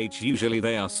TBH usually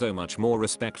they are so much more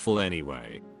respectful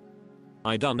anyway.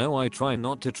 I dunno, I try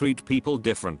not to treat people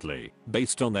differently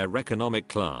based on their economic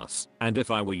class, and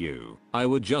if I were you, I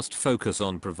would just focus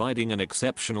on providing an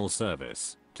exceptional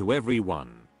service to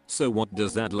everyone. So what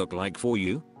does that look like for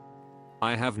you?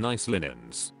 I have nice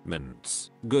linens,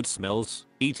 mints, good smells,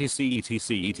 etc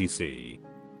etc etc.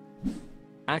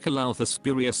 Akalaltha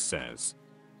Spurious says,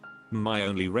 my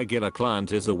only regular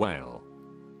client is a whale.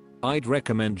 I'd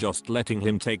recommend just letting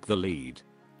him take the lead.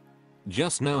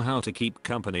 Just know how to keep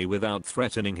company without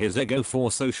threatening his ego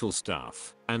for social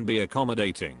stuff, and be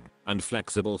accommodating and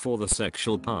flexible for the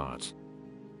sexual part.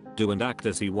 Do and act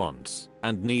as he wants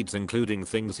and needs, including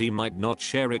things he might not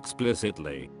share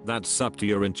explicitly. That's up to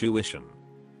your intuition.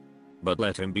 But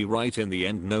let him be right in the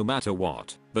end no matter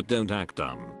what, but don't act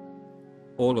dumb.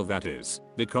 All of that is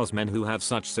because men who have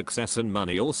such success and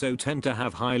money also tend to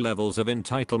have high levels of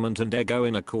entitlement and ego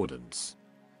in accordance.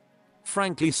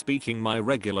 Frankly speaking, my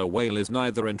regular whale is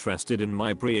neither interested in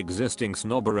my pre-existing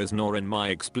snobberies nor in my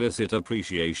explicit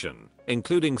appreciation,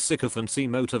 including sycophancy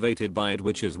motivated by it,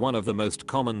 which is one of the most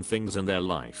common things in their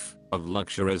life, of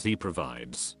luxuries he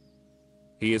provides.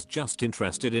 He is just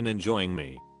interested in enjoying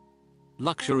me.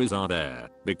 Luxuries are there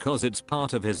because it's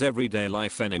part of his everyday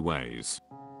life anyways.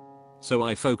 So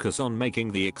I focus on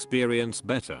making the experience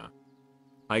better.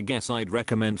 I guess I'd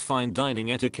recommend fine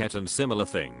dining etiquette and similar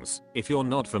things if you're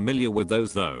not familiar with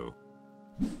those though.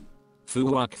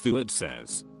 Fuak Thuat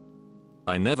says,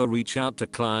 I never reach out to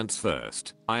clients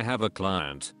first. I have a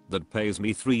client that pays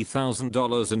me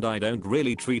 $3,000 and I don't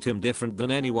really treat him different than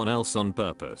anyone else on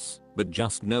purpose, but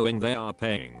just knowing they are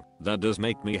paying, that does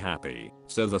make me happy.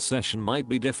 So the session might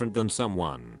be different than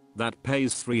someone that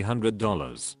pays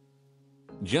 $300.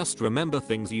 Just remember,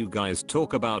 things you guys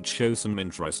talk about show some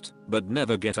interest, but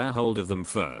never get a hold of them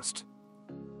first.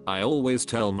 I always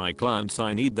tell my clients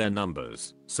I need their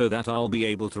numbers so that I'll be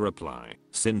able to reply,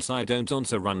 since I don't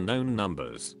answer unknown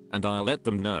numbers, and I'll let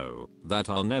them know that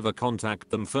I'll never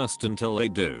contact them first until they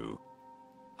do.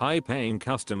 High paying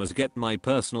customers get my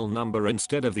personal number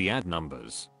instead of the ad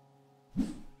numbers.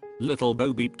 Little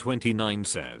Bobeep 29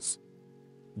 says,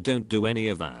 don't do any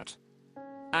of that.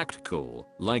 Act cool,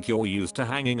 like you're used to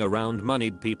hanging around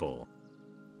moneyed people.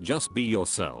 Just be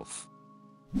yourself.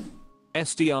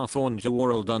 SDR Thornja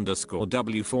World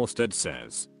 _W Forsted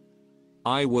says,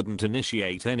 I wouldn't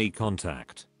initiate any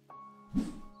contact.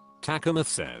 Takamoth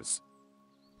says,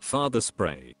 father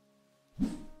spray.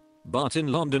 Bart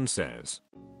in London says,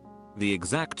 the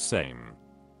exact same.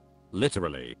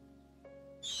 Literally.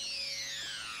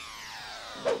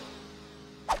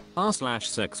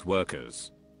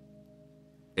 r/SexWorkers.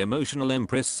 Emotional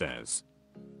Empress says,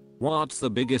 what's the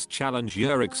biggest challenge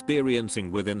you're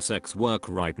experiencing within sex work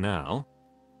right now?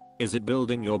 Is it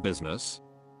building your business?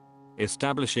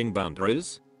 Establishing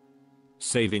boundaries?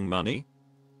 Saving money?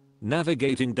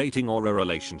 Navigating dating or a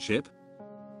relationship?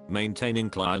 Maintaining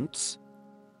clients?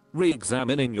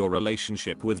 Re-examining your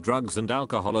relationship with drugs and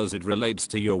alcohol as it relates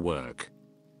to your work?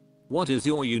 What is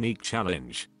your unique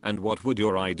challenge, and what would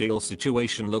your ideal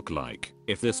situation look like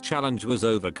if this challenge was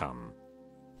overcome?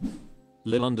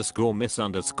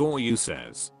 Lil_miss_you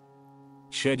says,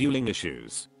 scheduling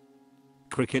issues.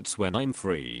 Crickets when I'm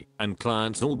free, and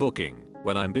clients all booking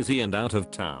when I'm busy and out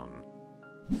of town.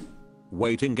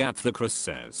 Waiting at the Chris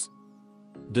says,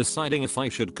 deciding if I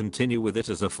should continue with it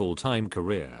as a full-time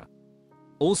career.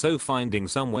 Also finding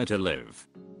somewhere to live.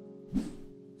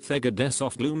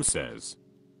 Thegadesoftloom says,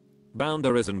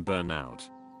 boundaries and burnout.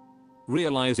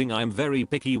 Realizing I'm very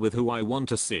picky with who I want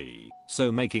to see,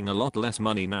 so making a lot less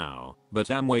money now, but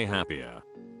am way happier.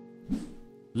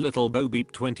 Little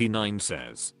Bobeep 29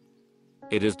 says,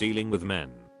 it is dealing with men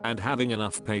and having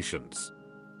enough patience.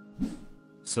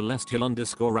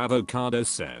 Celestial_avocado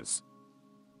says,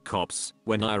 cops,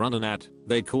 when I run an ad,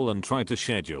 they call and try to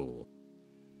schedule.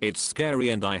 It's scary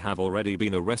and I have already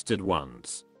been arrested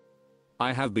once.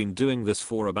 I have been doing this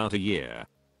for about a year.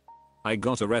 I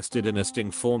got arrested in a sting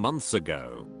 4 months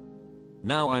ago.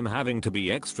 Now I'm having to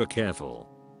be extra careful.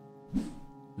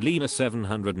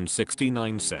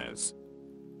 Lena769 says,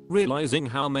 realizing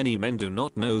how many men do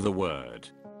not know the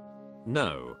word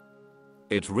no.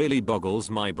 It really boggles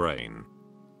my brain.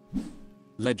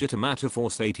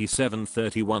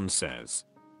 Legitimatorforce8731 says,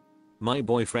 my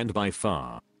boyfriend by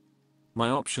far. My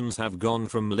options have gone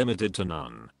from limited to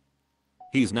none.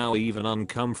 He's now even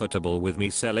uncomfortable with me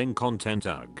selling content.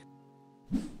 Ugh.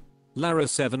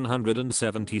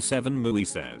 Lara777 Mui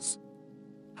says,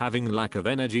 having lack of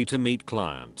energy to meet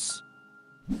clients.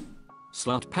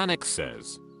 Slut Panic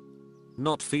says,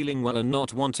 not feeling well and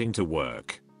not wanting to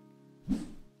work.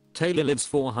 Taylor Lives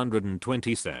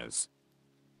 420 says,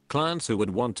 clients who would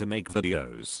want to make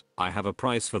videos, I have a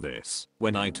price for this.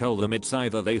 When I tell them it's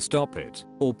either they stop it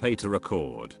or pay to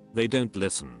record, they don't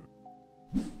listen.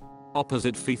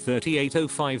 Opposite Fee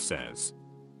 3805 says,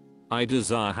 I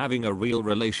desire having a real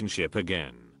relationship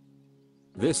again.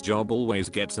 This job always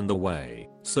gets in the way,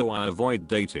 so I avoid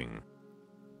dating.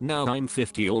 Now I'm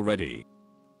 50 already.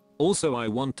 Also I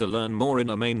want to learn more in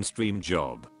a mainstream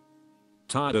job.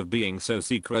 Tired of being so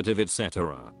secretive,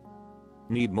 etc.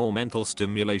 Need more mental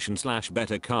stimulation /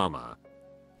 better karma.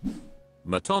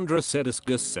 Matondra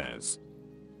Sediscus says,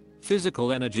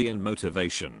 physical energy and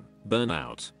motivation,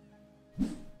 burnout.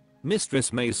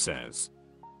 Mistress Maze says,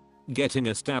 getting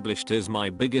established is my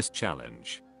biggest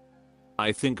challenge.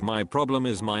 I think my problem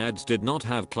is my ads did not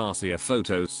have classier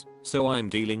photos, so I'm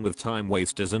dealing with time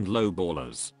wasters and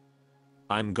lowballers.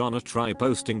 I'm gonna try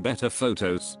posting better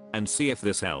photos and see if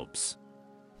this helps.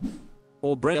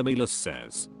 Or Breamilus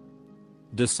says,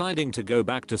 deciding to go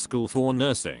back to school for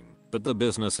nursing, but the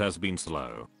business has been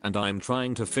slow and I'm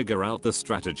trying to figure out the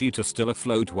strategy to still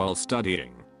afloat while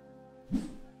studying.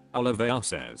 Olivia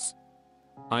says,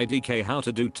 IDK how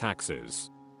to do taxes.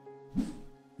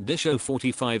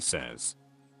 Disho45 says,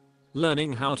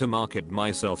 learning how to market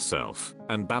myself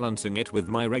and balancing it with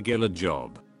my regular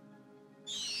job.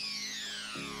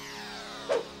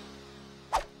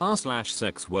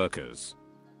 r/SexWorkers.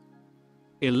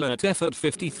 Alert Effort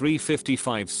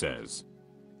 5355 says,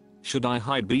 should I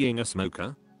hide being a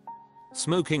smoker?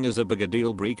 Smoking is a bigger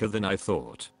deal breaker than I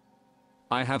thought.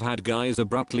 I have had guys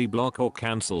abruptly block or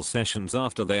cancel sessions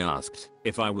after they asked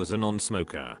if I was a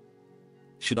non-smoker.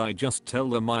 Should I just tell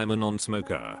them I'm a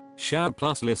non-smoker, shower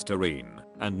plus Listerine,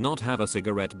 and not have a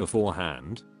cigarette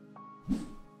beforehand?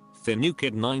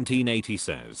 Thinukid 1980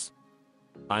 says,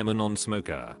 I'm a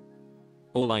non-smoker.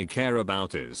 All I care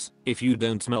about is if you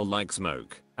don't smell like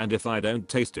smoke, and if I don't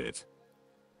taste it.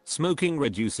 Smoking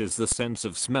reduces the sense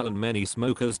of smell and many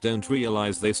smokers don't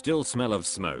realize they still smell of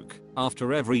smoke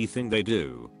after everything they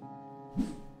do.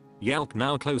 Yalk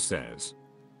Now Close says,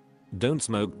 don't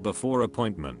smoke before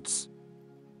appointments.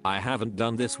 I haven't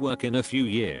done this work in a few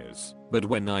years, but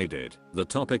when I did, the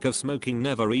topic of smoking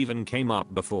never even came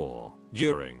up before,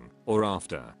 during, or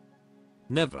after.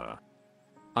 Never.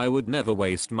 I would never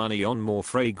waste money on more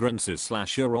fragrances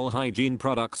 / oral hygiene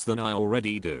products than I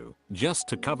already do, just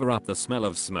to cover up the smell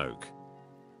of smoke.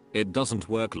 It doesn't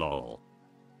work lol.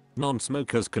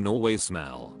 Non-smokers can always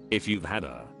smell if you've had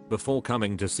a before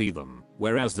coming to see them,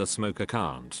 whereas the smoker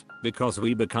can't because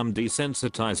we become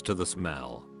desensitized to the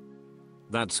smell.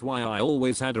 That's why I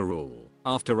always had a rule.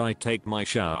 After I take my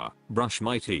shower, brush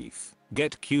my teeth,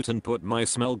 get cute and put my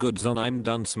smell goods on, I'm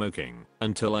done smoking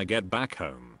until I get back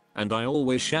home, and I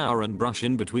always shower and brush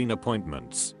in between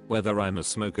appointments, whether I'm a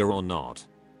smoker or not.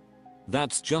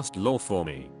 That's just law for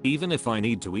me. Even if I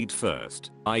need to eat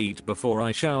first, I eat before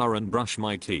I shower and brush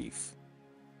my teeth.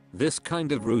 This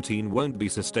kind of routine won't be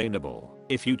sustainable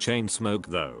if you chain smoke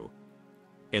though.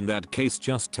 In that case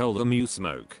just tell them you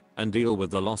smoke and deal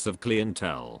with the loss of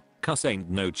clientele. Cuss ain't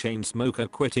no chain smoker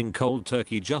quitting cold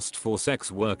turkey just for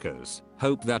sex workers.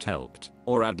 Hope that helped,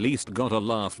 or at least got a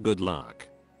laugh. Good luck.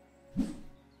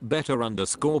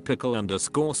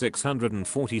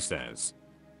 Better_pickle_640 says,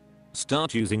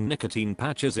 start using nicotine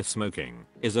patches if smoking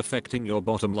is affecting your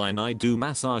bottom line. I do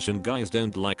massage and guys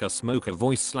don't like a smoker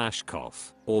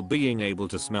voice/cough or being able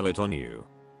to smell it on you.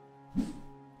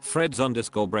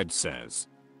 Freds_bread says,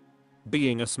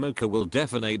 being a smoker will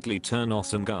definitely turn off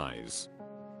some guys.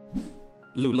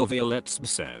 Lulaviolets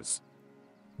says,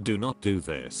 do not do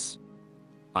this.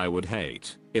 I would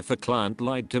hate if a client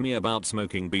lied to me about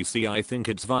smoking. BC, I think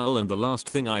it's vile and the last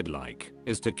thing I'd like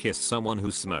is to kiss someone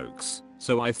who smokes,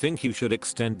 so I think you should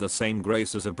extend the same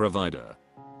grace as a provider.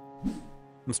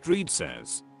 Street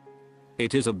says,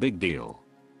 it is a big deal.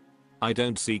 I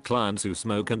don't see clients who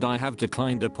smoke and I have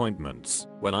declined appointments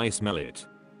when I smell it.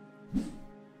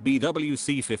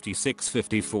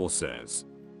 BWC5654 says,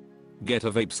 get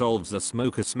a vape solves the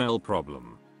smoker smell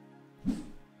problem.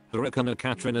 Hurricane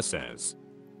Katrina says,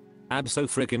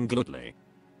 abso-frickin-glutely.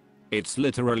 It's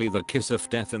literally the kiss of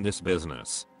death in this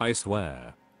business, I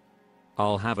swear.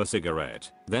 I'll have a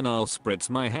cigarette, then I'll spritz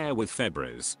my hair with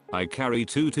Febreze. I carry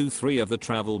 2 to 3 of the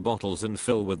travel bottles and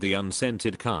fill with the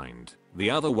unscented kind. The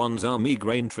other ones are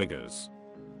migraine triggers.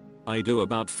 I do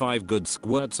about 5 good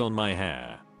squirts on my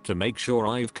hair to make sure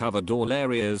I've covered all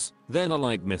areas, then a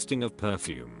light misting of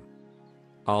perfume.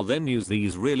 I'll then use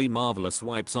these really marvelous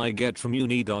wipes I get from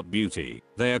uni.beauty.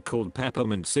 They are called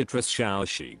peppermint citrus shower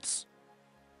sheets.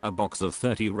 A box of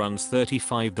 30 runs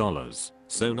 $35,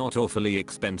 so not awfully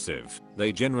expensive.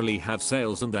 They generally have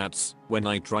sales and that's when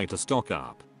I try to stock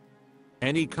up.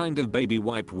 Any kind of baby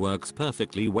wipe works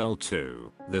perfectly well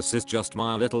too. This is just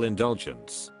my little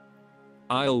indulgence.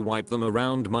 I'll wipe them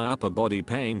around my upper body,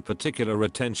 paying particular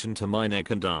attention to my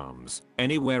neck and arms,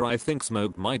 anywhere I think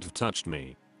smoke might have touched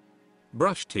me.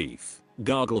 Brush teeth,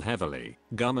 gargle heavily,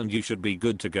 gum, and you should be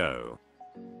good to go.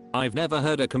 I've never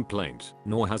heard a complaint,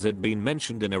 nor has it been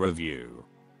mentioned in a review.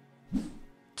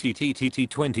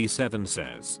 TTTT27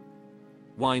 says,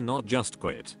 why not just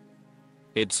quit?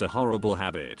 It's a horrible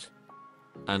habit.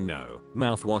 And no,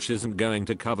 mouthwash isn't going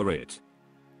to cover it.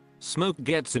 Smoke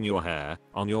gets in your hair,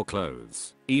 on your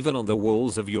clothes, even on the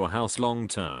walls of your house long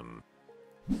term.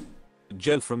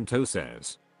 Joe from Toe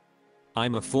says,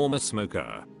 I'm a former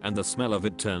smoker, and the smell of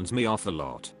it turns me off a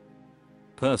lot.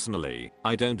 Personally,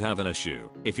 I don't have an issue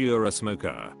if you're a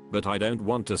smoker, but I don't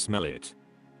want to smell it.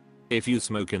 If you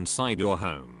smoke inside your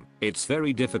home, it's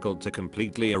very difficult to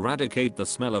completely eradicate the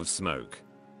smell of smoke.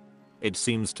 It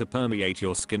seems to permeate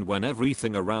your skin when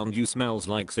everything around you smells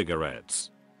like cigarettes.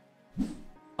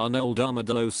 Arnold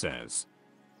Armadillo says,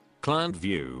 client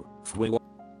view,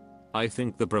 I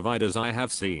think the providers I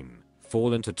have seen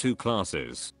fall into 2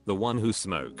 classes, the one who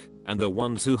smoke and the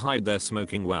ones who hide their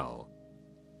smoking well.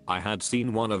 I had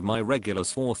seen one of my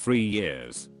regulars for 3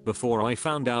 years before I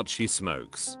found out she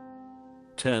smokes.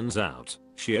 Turns out,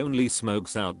 she only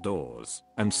smokes outdoors,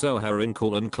 and so her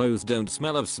in-call clothes don't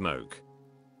smell of smoke.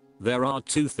 There are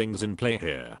 2 things in play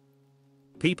here.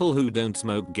 People who don't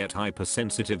smoke get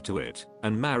hypersensitive to it,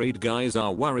 and married guys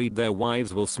are worried their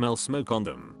wives will smell smoke on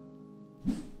them.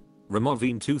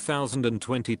 Ramovine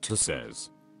 2022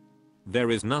 says, there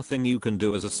is nothing you can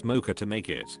do as a smoker to make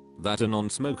it that a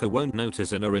non-smoker won't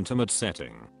notice in an intimate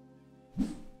setting.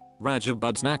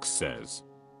 Rajabudsnax says,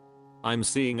 I'm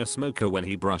seeing a smoker when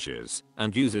he brushes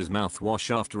and uses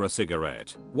mouthwash after a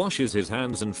cigarette, washes his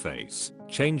hands and face,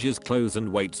 changes clothes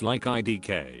and waits like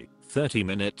IDK 30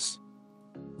 minutes.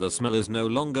 The smell is no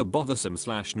longer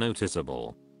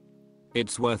bothersome/noticeable.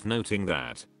 It's worth noting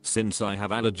that, since I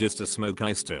have allergies to smoke,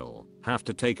 I still have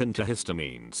to take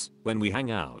antihistamines when we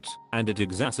hang out, and it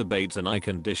exacerbates an eye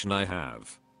condition I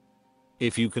have.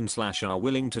 If you can/are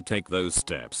willing to take those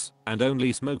steps and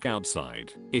only smoke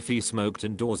outside, if he smoked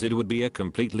indoors it would be a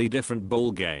completely different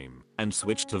ball game, and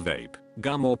switch to vape,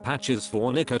 gum or patches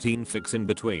for nicotine fix in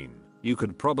between, you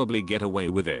could probably get away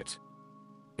with it.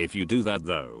 If you do that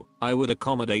though, I would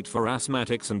accommodate for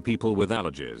asthmatics and people with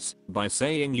allergies by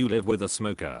saying you live with a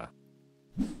smoker.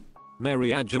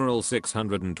 Mary Admiral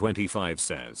 625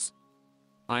 says,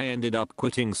 I ended up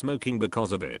quitting smoking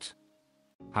because of it.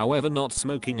 However, not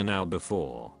smoking an hour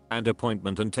before an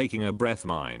appointment and taking a breath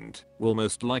mind will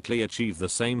most likely achieve the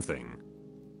same thing.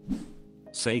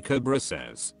 Say Cobra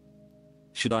says,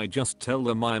 should I just tell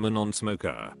them I'm a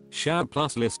non-smoker, shower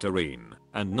plus Listerine,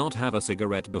 and not have a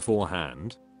cigarette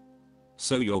beforehand?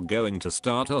 So you're going to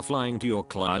start off lying to your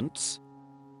clients?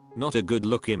 Not a good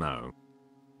look, Imo.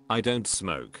 I don't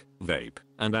smoke, vape,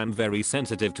 and I'm very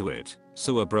sensitive to it,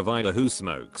 so a provider who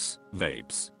smokes,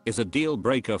 vapes, is a deal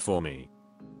breaker for me.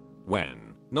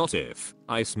 When, not if,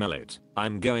 I smell it,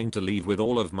 I'm going to leave with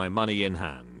all of my money in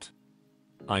hand.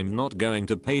 I'm not going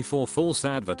to pay for false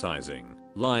advertising,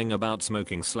 lying about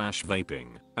smoking /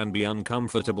 vaping, and be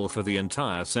uncomfortable for the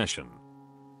entire session.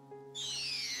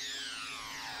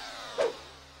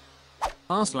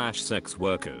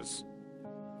 r/SexWorkers.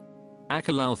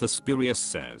 Akalaltha Spurious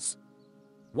says,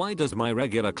 why does my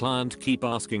regular client keep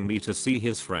asking me to see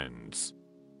his friends?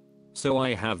 So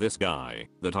I have this guy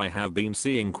that I have been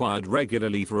seeing quite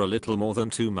regularly for a little more than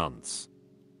 2 months.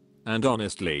 And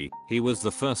honestly, he was the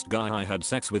first guy I had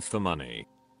sex with for money.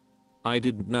 I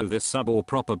didn't know this sub or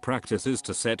proper practices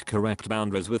to set correct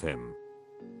boundaries with him.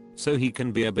 So he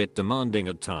can be a bit demanding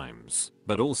at times,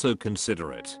 but also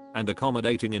considerate and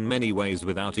accommodating in many ways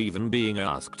without even being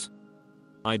asked.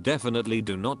 I definitely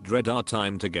do not dread our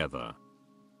time together.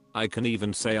 I can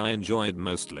even say I enjoy it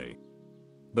mostly.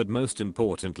 But most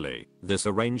importantly, this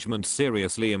arrangement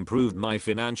seriously improved my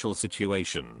financial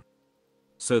situation.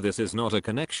 So this is not a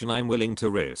connection I'm willing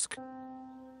to risk.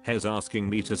 He's asking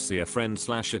me to see a friend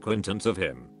 / acquaintance of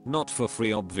him, not for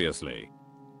free obviously.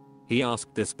 He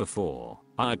asked this before,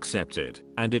 I accepted,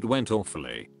 and it went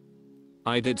awfully.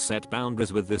 I did set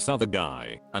boundaries with this other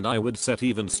guy, and I would set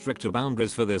even stricter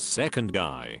boundaries for this second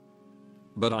guy.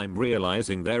 But I'm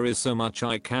realizing there is so much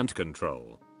I can't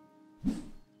control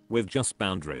with just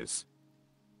boundaries.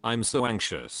 I'm so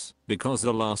anxious, because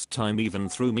the last time even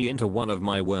threw me into one of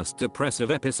my worst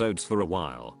depressive episodes for a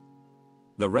while.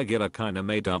 The regular kinda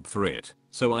made up for it,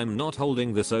 so I'm not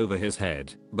holding this over his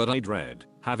head, but I dread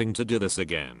having to do this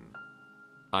again.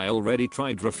 I already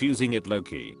tried refusing it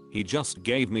low-key. He just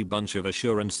gave me bunch of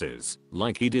assurances,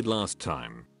 like he did last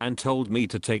time, and told me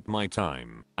to take my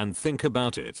time and think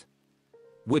about it.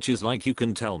 Which is like, you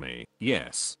can tell me,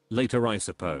 yes, later I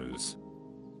suppose.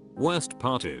 Worst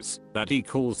part is that he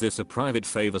calls this a private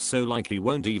favor, so like he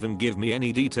won't even give me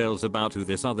any details about who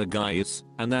this other guy is,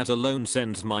 and that alone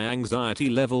sends my anxiety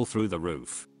level through the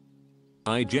roof.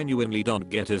 I genuinely don't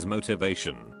get his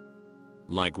motivation.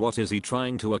 Like, what is he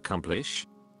trying to accomplish?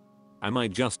 Am I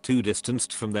just too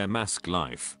distanced from their mask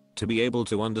life to be able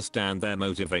to understand their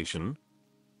motivation?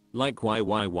 Like,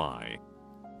 why?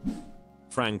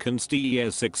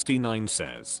 Frankenstein69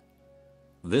 says,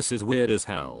 this is weird as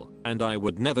hell, and I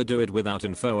would never do it without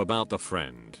info about the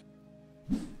friend.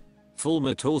 Full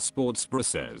Metal Sports Bra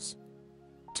says,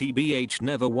 TBH,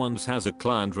 never once has a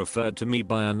client referred to me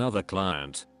by another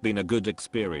client been a good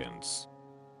experience.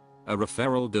 A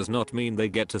referral does not mean they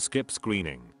get to skip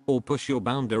screening or push your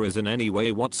boundaries in any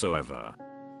way whatsoever.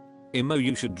 Imo,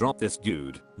 you should drop this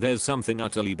dude. There's something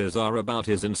utterly bizarre about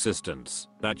his insistence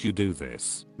that you do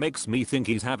this. Makes me think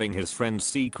he's having his friends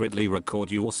secretly record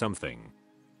you or something.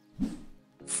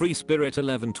 Free Spirit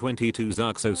 1122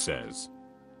 Zarxo says,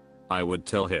 I would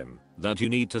tell him that you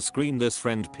need to screen this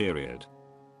friend, period.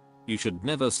 You should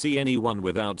never see anyone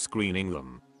without screening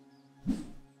them.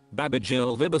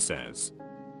 Babajil Vibber says,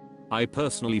 I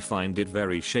personally find it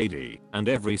very shady, and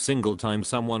every single time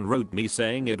someone wrote me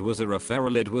saying it was a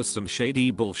referral, it was some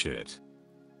shady bullshit.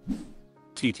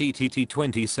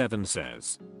 TTTT27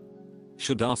 says,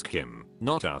 should ask him,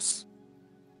 not us.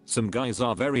 Some guys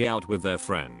are very out with their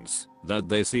friends that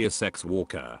they see a sex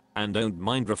worker and don't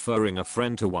mind referring a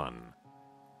friend to one.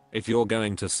 If you're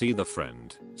going to see the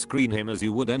friend, screen him as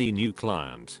you would any new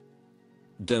client.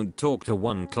 Don't talk to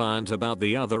one client about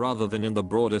the other than in the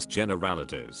broadest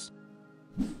generalities.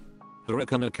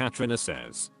 Hurricane Katrina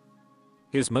says,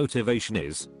 his motivation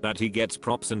is that he gets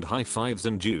props and high fives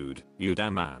and Jude, you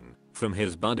damn man, from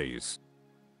his buddies.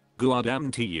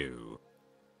 Goddamn to you.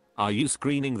 Are you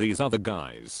screening these other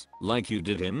guys like you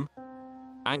did him?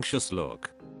 Anxious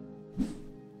look.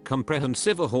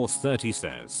 Comprehensive Horse 30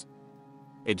 says,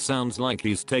 it sounds like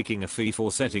he's taking a fee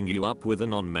for setting you up with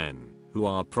non-men who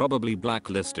are probably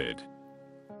blacklisted.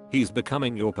 He's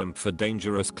becoming your pimp for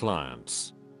dangerous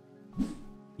clients.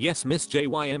 Yes, Miss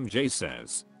JYMJ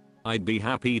says, I'd be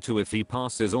happy to if he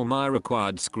passes all my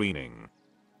required screening.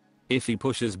 If he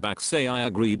pushes back, say I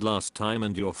agreed last time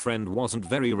and your friend wasn't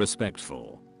very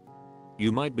respectful.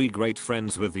 You might be great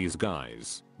friends with these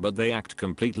guys, but they act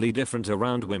completely different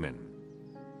around women.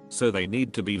 So they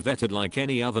need to be vetted like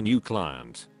any other new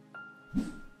client.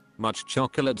 Much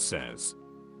Chocolate says.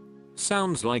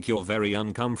 Sounds like you're very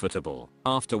uncomfortable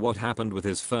after what happened with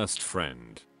his first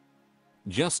friend.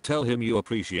 Just tell him you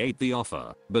appreciate the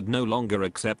offer, but no longer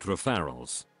accept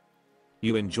referrals.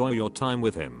 You enjoy your time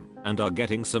with him and are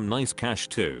getting some nice cash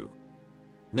too.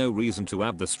 No reason to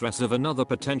have the stress of another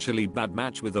potentially bad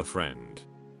match with a friend.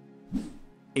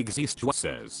 Exist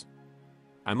says.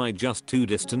 Am I just too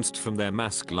distanced from their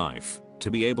mask life to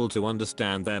be able to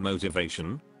understand their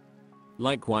motivation?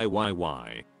 Like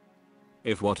why?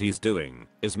 If what he's doing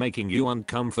is making you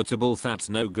uncomfortable, that's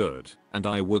no good, and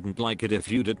I wouldn't like it if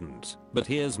you didn't, but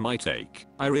here's my take.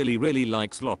 I really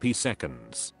like sloppy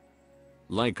seconds.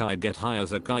 Like I'd get high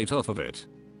as a kite off of it.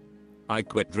 I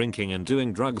quit drinking and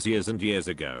doing drugs years and years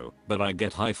ago, but I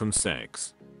get high from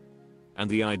sex. And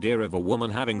the idea of a woman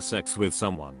having sex with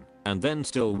someone, and then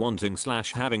still wanting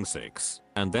 / having sex,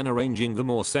 and then arranging the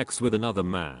more sex with another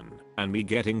man, and me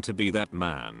getting to be that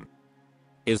man,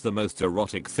 is the most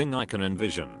erotic thing I can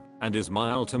envision, and is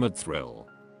my ultimate thrill.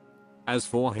 As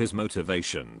for his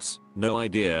motivations, no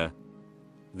idea.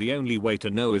 The only way to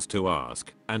know is to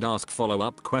ask, and ask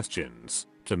follow-up questions,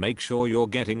 to make sure you're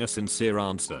getting a sincere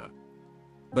answer.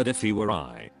 But if he were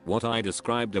I, what I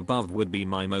described above would be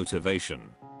my motivation.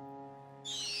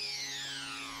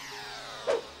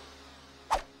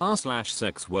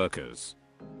 r/sex workers.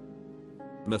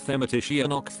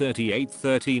 Mathematicianok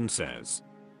 3813 says.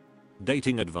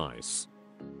 Dating advice.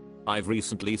 I've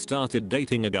recently started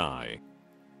dating a guy.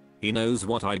 He knows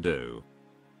what I do.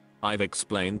 I've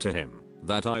explained to him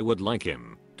that I would like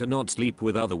him to not sleep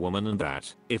with other women, and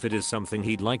that if it is something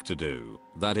he'd like to do,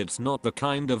 that it's not the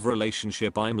kind of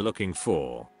relationship I'm looking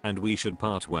for, and we should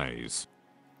part ways.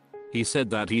 He said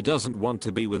that he doesn't want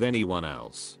to be with anyone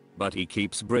else, but he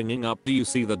keeps bringing up, do you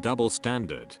see the double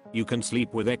standard? You can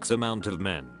sleep with X amount of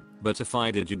men, but if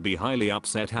I did you'd be highly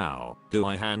upset. How do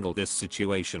I handle this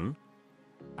situation?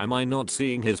 Am I not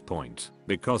seeing his point?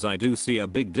 Because I do see a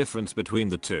big difference between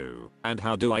the two, and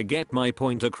how do I get my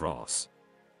point across?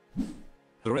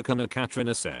 Hurricane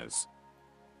Katrina says.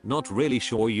 Not really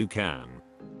sure you can.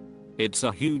 It's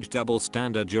a huge double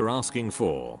standard you're asking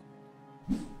for.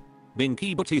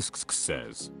 Binky Butisks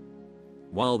says.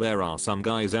 While there are some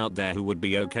guys out there who would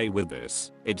be okay with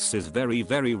this, it's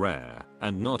very rare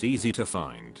and not easy to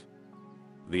find.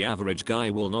 The average guy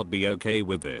will not be okay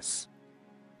with this.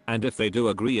 And if they do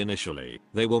agree initially,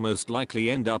 they will most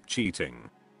likely end up cheating.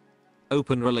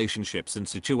 Open relationships in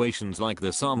situations like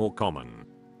this are more common.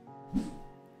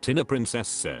 Tina Princess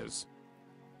says.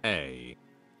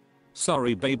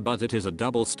 Sorry babe, but it is a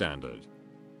double standard.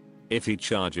 If he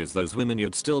charges those women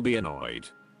you'd still be annoyed.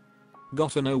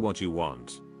 Gotta know what you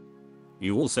want.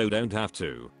 You also don't have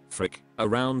to frick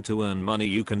around to earn money.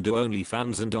 You can do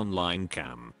OnlyFans and online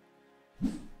cam.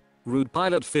 Rude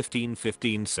Pilot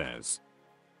 1515 says.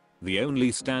 The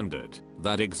only standard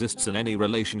that exists in any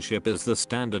relationship is the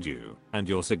standard you and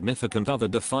your significant other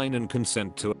define and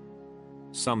consent to.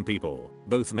 Some people,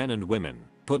 both men and women,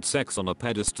 put sex on a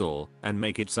pedestal and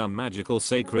make it some magical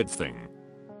sacred thing.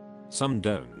 Some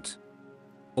don't.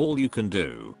 All you can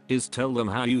do is tell them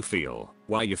how you feel,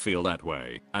 why you feel that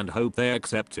way, and hope they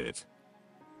accept it.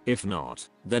 If not,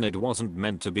 then it wasn't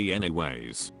meant to be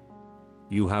anyways.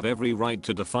 You have every right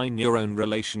to define your own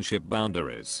relationship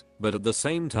boundaries, but at the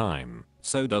same time,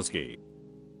 so does he.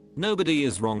 Nobody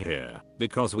is wrong here,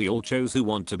 because we all chose who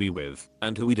want to be with,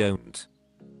 and who we don't.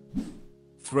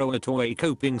 Throw a toy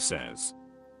coping says.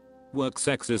 Work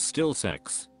sex is still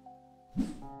sex.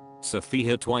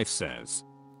 Sophia Twife says.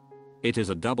 It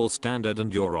is a double standard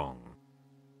and you're wrong.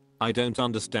 I don't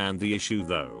understand the issue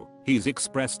though. He's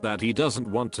expressed that he doesn't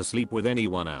want to sleep with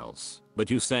anyone else,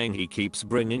 but you saying he keeps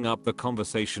bringing up the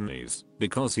conversation is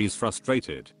because he's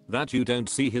frustrated that you don't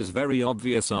see his very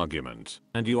obvious argument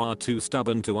and you are too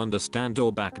stubborn to understand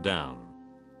or back down.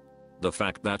 The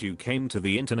fact that you came to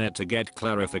the internet to get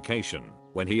clarification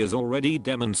when he is already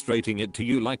demonstrating it to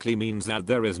you likely means that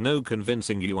there is no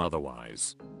convincing you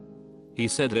otherwise. He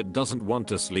said it doesn't want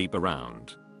to sleep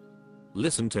around.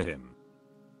 Listen to him.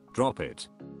 Drop it.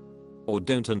 Or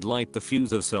don't and light the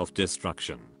fuse of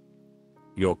self-destruction.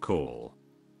 Your call.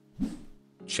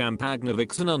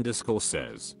 Champagnavixen_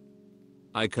 says.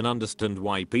 I can understand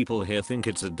why people here think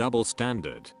it's a double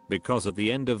standard, because at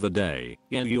the end of the day,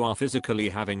 yeah, you are physically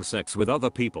having sex with other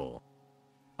people.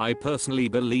 I personally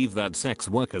believe that sex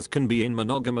workers can be in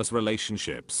monogamous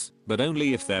relationships, but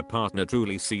only if their partner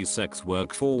truly sees sex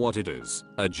work for what it is,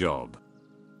 a job.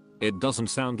 It doesn't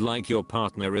sound like your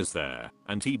partner is there,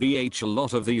 and TBH a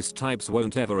lot of these types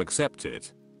won't ever accept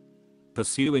it.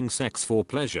 Pursuing sex for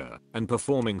pleasure and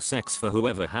performing sex for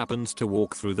whoever happens to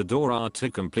walk through the door are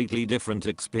two completely different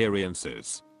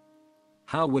experiences.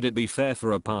 How would it be fair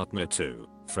for a partner to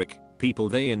frick people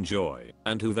they enjoy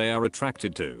and who they are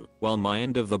attracted to, while my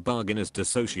end of the bargain is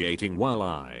dissociating while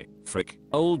I frick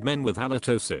old men with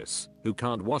halitosis who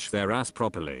can't wash their ass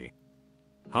properly?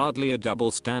 Hardly a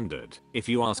double standard, if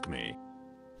you ask me.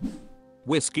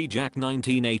 Whiskey Jack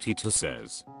 1982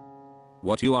 says,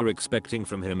 what you are expecting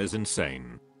from him is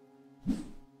insane.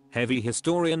 Heavy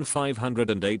Historian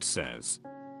 508 says,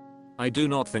 I do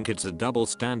not think it's a double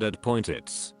standard point,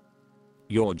 it's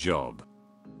your job.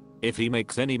 If he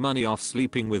makes any money off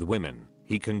sleeping with women,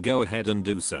 he can go ahead and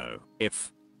do so.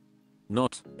 If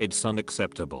not, it's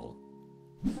unacceptable.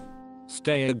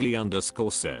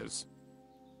 Stayugly_ says,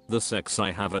 the sex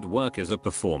I have at work is a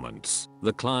performance.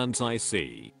 The clients I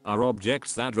see are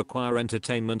objects that require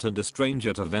entertainment and a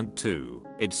stranger to vent to.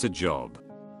 It's a job.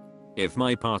 If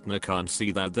my partner can't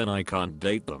see that, then I can't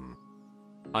date them.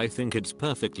 I think it's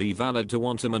perfectly valid to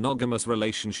want a monogamous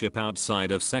relationship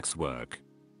outside of sex work.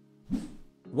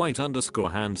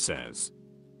 White_hand says,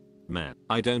 man,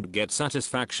 I don't get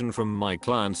satisfaction from my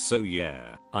clients, so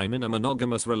yeah, I'm in a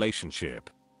monogamous relationship.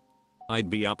 I'd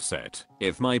be upset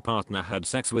if my partner had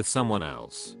sex with someone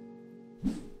else.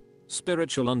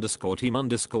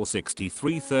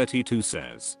 Spiritual_team_6332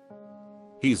 says,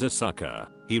 he's a sucker.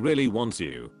 He really wants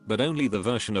you, but only the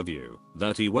version of you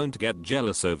that he won't get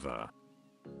jealous over.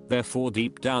 Therefore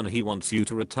deep down he wants you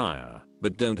to retire,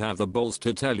 but don't have the balls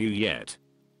to tell you yet.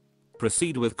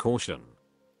 Proceed with caution.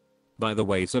 By the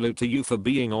way, salute to you for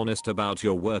being honest about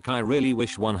your work. I really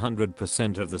wish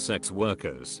 100% of the sex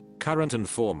workers, current and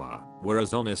former, were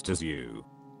as honest as you.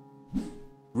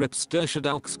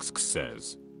 Ripstershadalks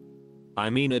says,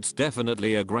 I mean, it's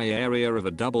definitely a grey area of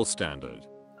a double standard.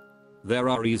 There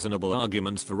are reasonable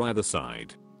arguments for either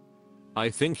side. I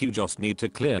think you just need to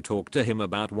clear talk to him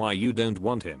about why you don't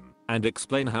want him, and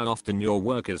explain how often your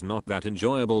work is not that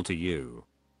enjoyable to you.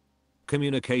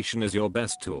 Communication is your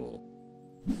best tool.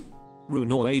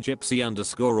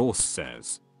 Runor_Gypsy_Ors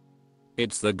says,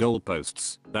 it's the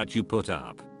goalposts that you put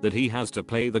up that he has to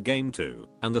play the game to,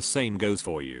 and the same goes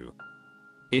for you.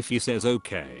 If he says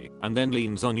okay and then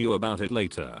leans on you about it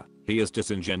later, he is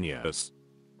disingenuous.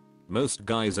 Most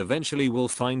guys eventually will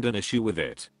find an issue with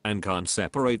it and can't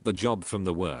separate the job from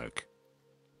the work.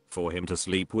 For him to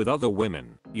sleep with other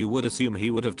women, you would assume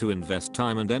he would have to invest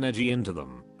time and energy into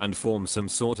them and form some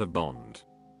sort of bond.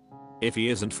 If he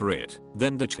isn't for it,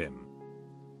 then ditch him.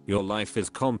 Your life is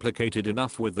complicated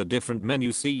enough with the different men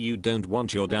you see. You don't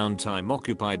want your downtime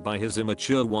occupied by his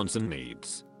immature wants and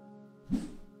needs.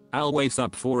 Always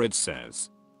up for it says,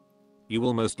 you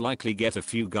will most likely get a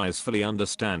few guys fully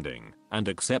understanding and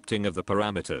accepting of the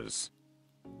parameters.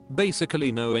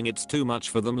 Basically knowing it's too much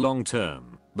for them long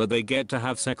term, but they get to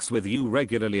have sex with you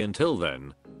regularly until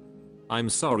then. I'm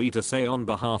sorry to say on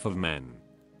behalf of men,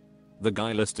 the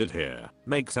guy listed here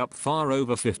makes up far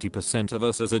over 50% of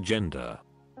us as a gender.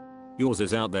 Yours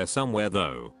is out there somewhere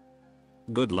though.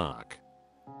 Good luck.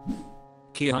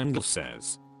 Kiheimdl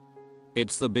says,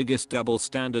 it's the biggest double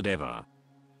standard ever.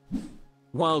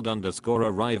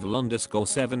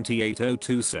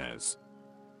 Wild_arrival_7802 says,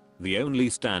 the only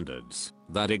standards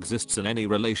that exists in any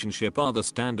relationship are the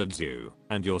standards you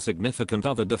and your significant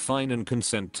other define and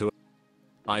consent to.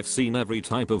 I've seen every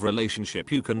type of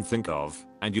relationship you can think of,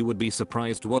 and you would be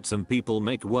surprised what some people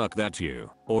make work that you,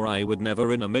 or I would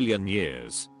never in a million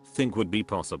years, think would be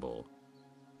possible.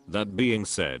 That being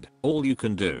said, all you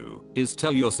can do is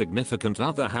tell your significant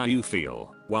other how you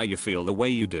feel, why you feel the way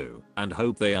you do, and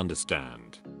hope they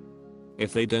understand.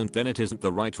 If they don't, then it isn't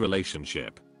the right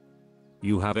relationship.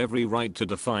 You have every right to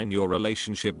define your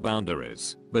relationship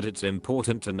boundaries, but it's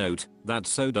important to note that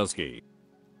so does he.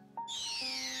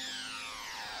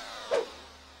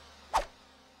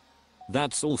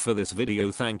 That's all for this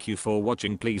video. Thank you for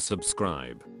watching. Please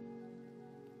subscribe.